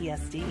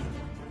PTSD,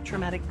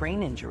 traumatic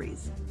brain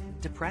injuries,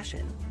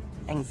 depression,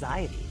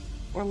 anxiety,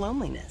 or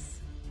loneliness.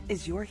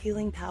 Is your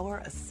healing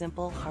power a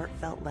simple,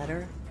 heartfelt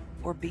letter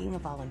or being a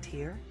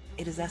volunteer?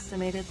 It is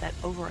estimated that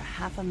over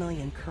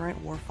 500,000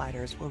 current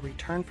warfighters will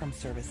return from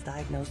service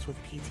diagnosed with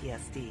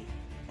PTSD,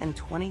 and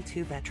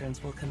 22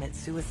 veterans will commit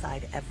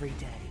suicide every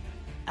day.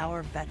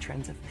 Our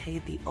veterans have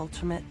paid the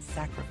ultimate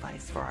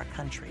sacrifice for our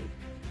country.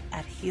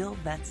 At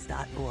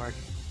healvets.org,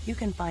 you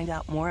can find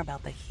out more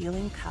about the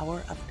healing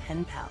power of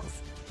pen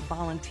pals,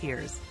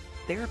 volunteers,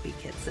 therapy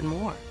kits, and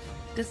more.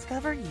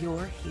 Discover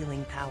your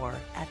healing power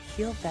at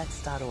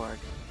healvets.org.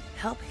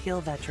 Help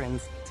Heal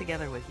Veterans,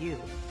 together with you,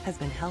 has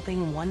been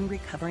helping one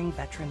recovering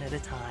veteran at a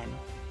time.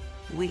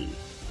 We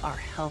are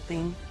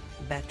helping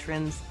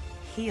veterans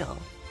heal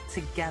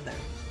together.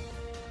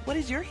 What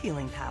is your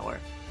healing power?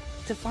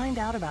 To find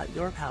out about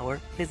your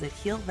power, visit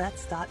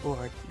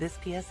healvets.org. This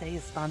PSA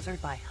is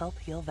sponsored by Help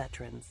Heal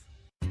Veterans.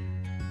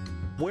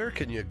 Where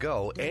can you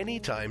go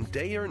anytime,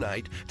 day or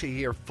night, to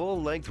hear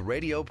full-length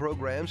radio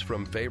programs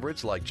from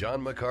favorites like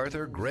John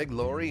MacArthur, Greg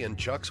Laurie, and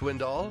Chuck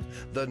Swindoll?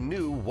 The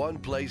new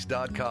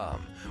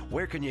OnePlace.com.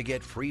 Where can you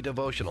get free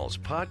devotionals,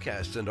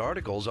 podcasts, and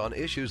articles on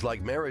issues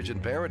like marriage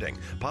and parenting,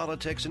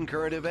 politics and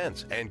current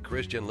events, and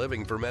Christian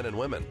living for men and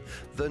women?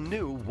 The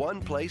new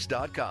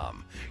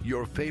OnePlace.com.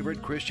 Your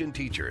favorite Christian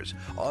teachers,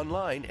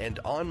 online and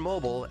on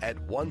mobile at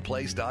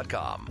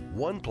OnePlace.com.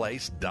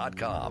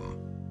 OnePlace.com.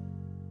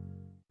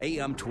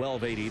 AM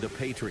 1280, The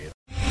Patriot.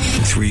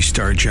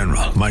 3-star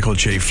General Michael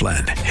J.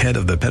 Flynn, head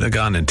of the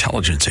Pentagon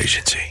Intelligence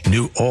Agency,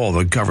 knew all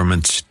the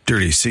government's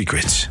dirty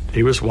secrets.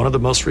 He was one of the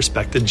most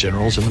respected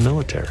generals in the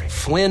military.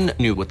 Flynn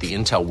knew what the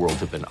intel world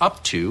had been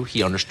up to.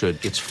 He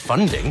understood its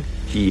funding.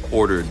 He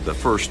ordered the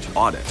first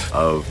audit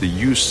of the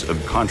use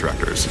of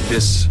contractors.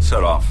 This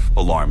set off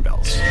alarm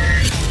bells.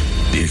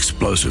 The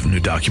explosive new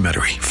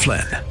documentary,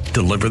 Flynn,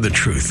 Deliver the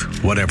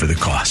Truth, Whatever the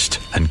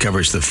Cost,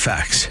 uncovers the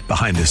facts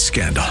behind this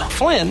scandal.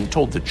 Flynn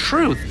told the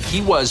truth.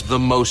 He was the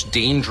most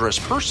dangerous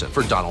person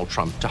for Donald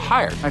Trump to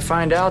hire. I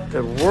find out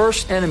the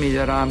worst enemy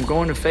that I'm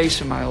going to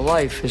face in my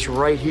life is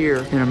right here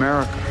in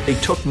America. They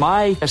took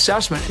my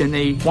assessment and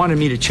they wanted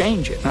me to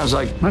change it. And I was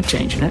like, I'm not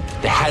changing it.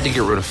 They had to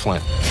get rid of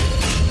Flynn.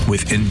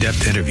 With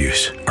in-depth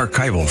interviews,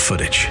 archival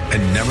footage,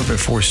 and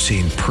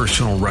never-before-seen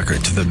personal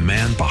records of the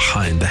man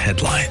behind the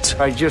headlines.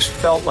 I just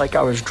felt like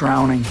I was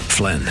drowning.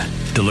 Flynn,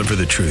 Deliver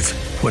the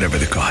Truth, Whatever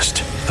the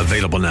Cost.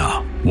 Available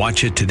now.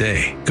 Watch it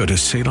today. Go to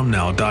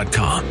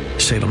salemnow.com.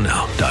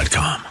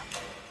 salemnow.com.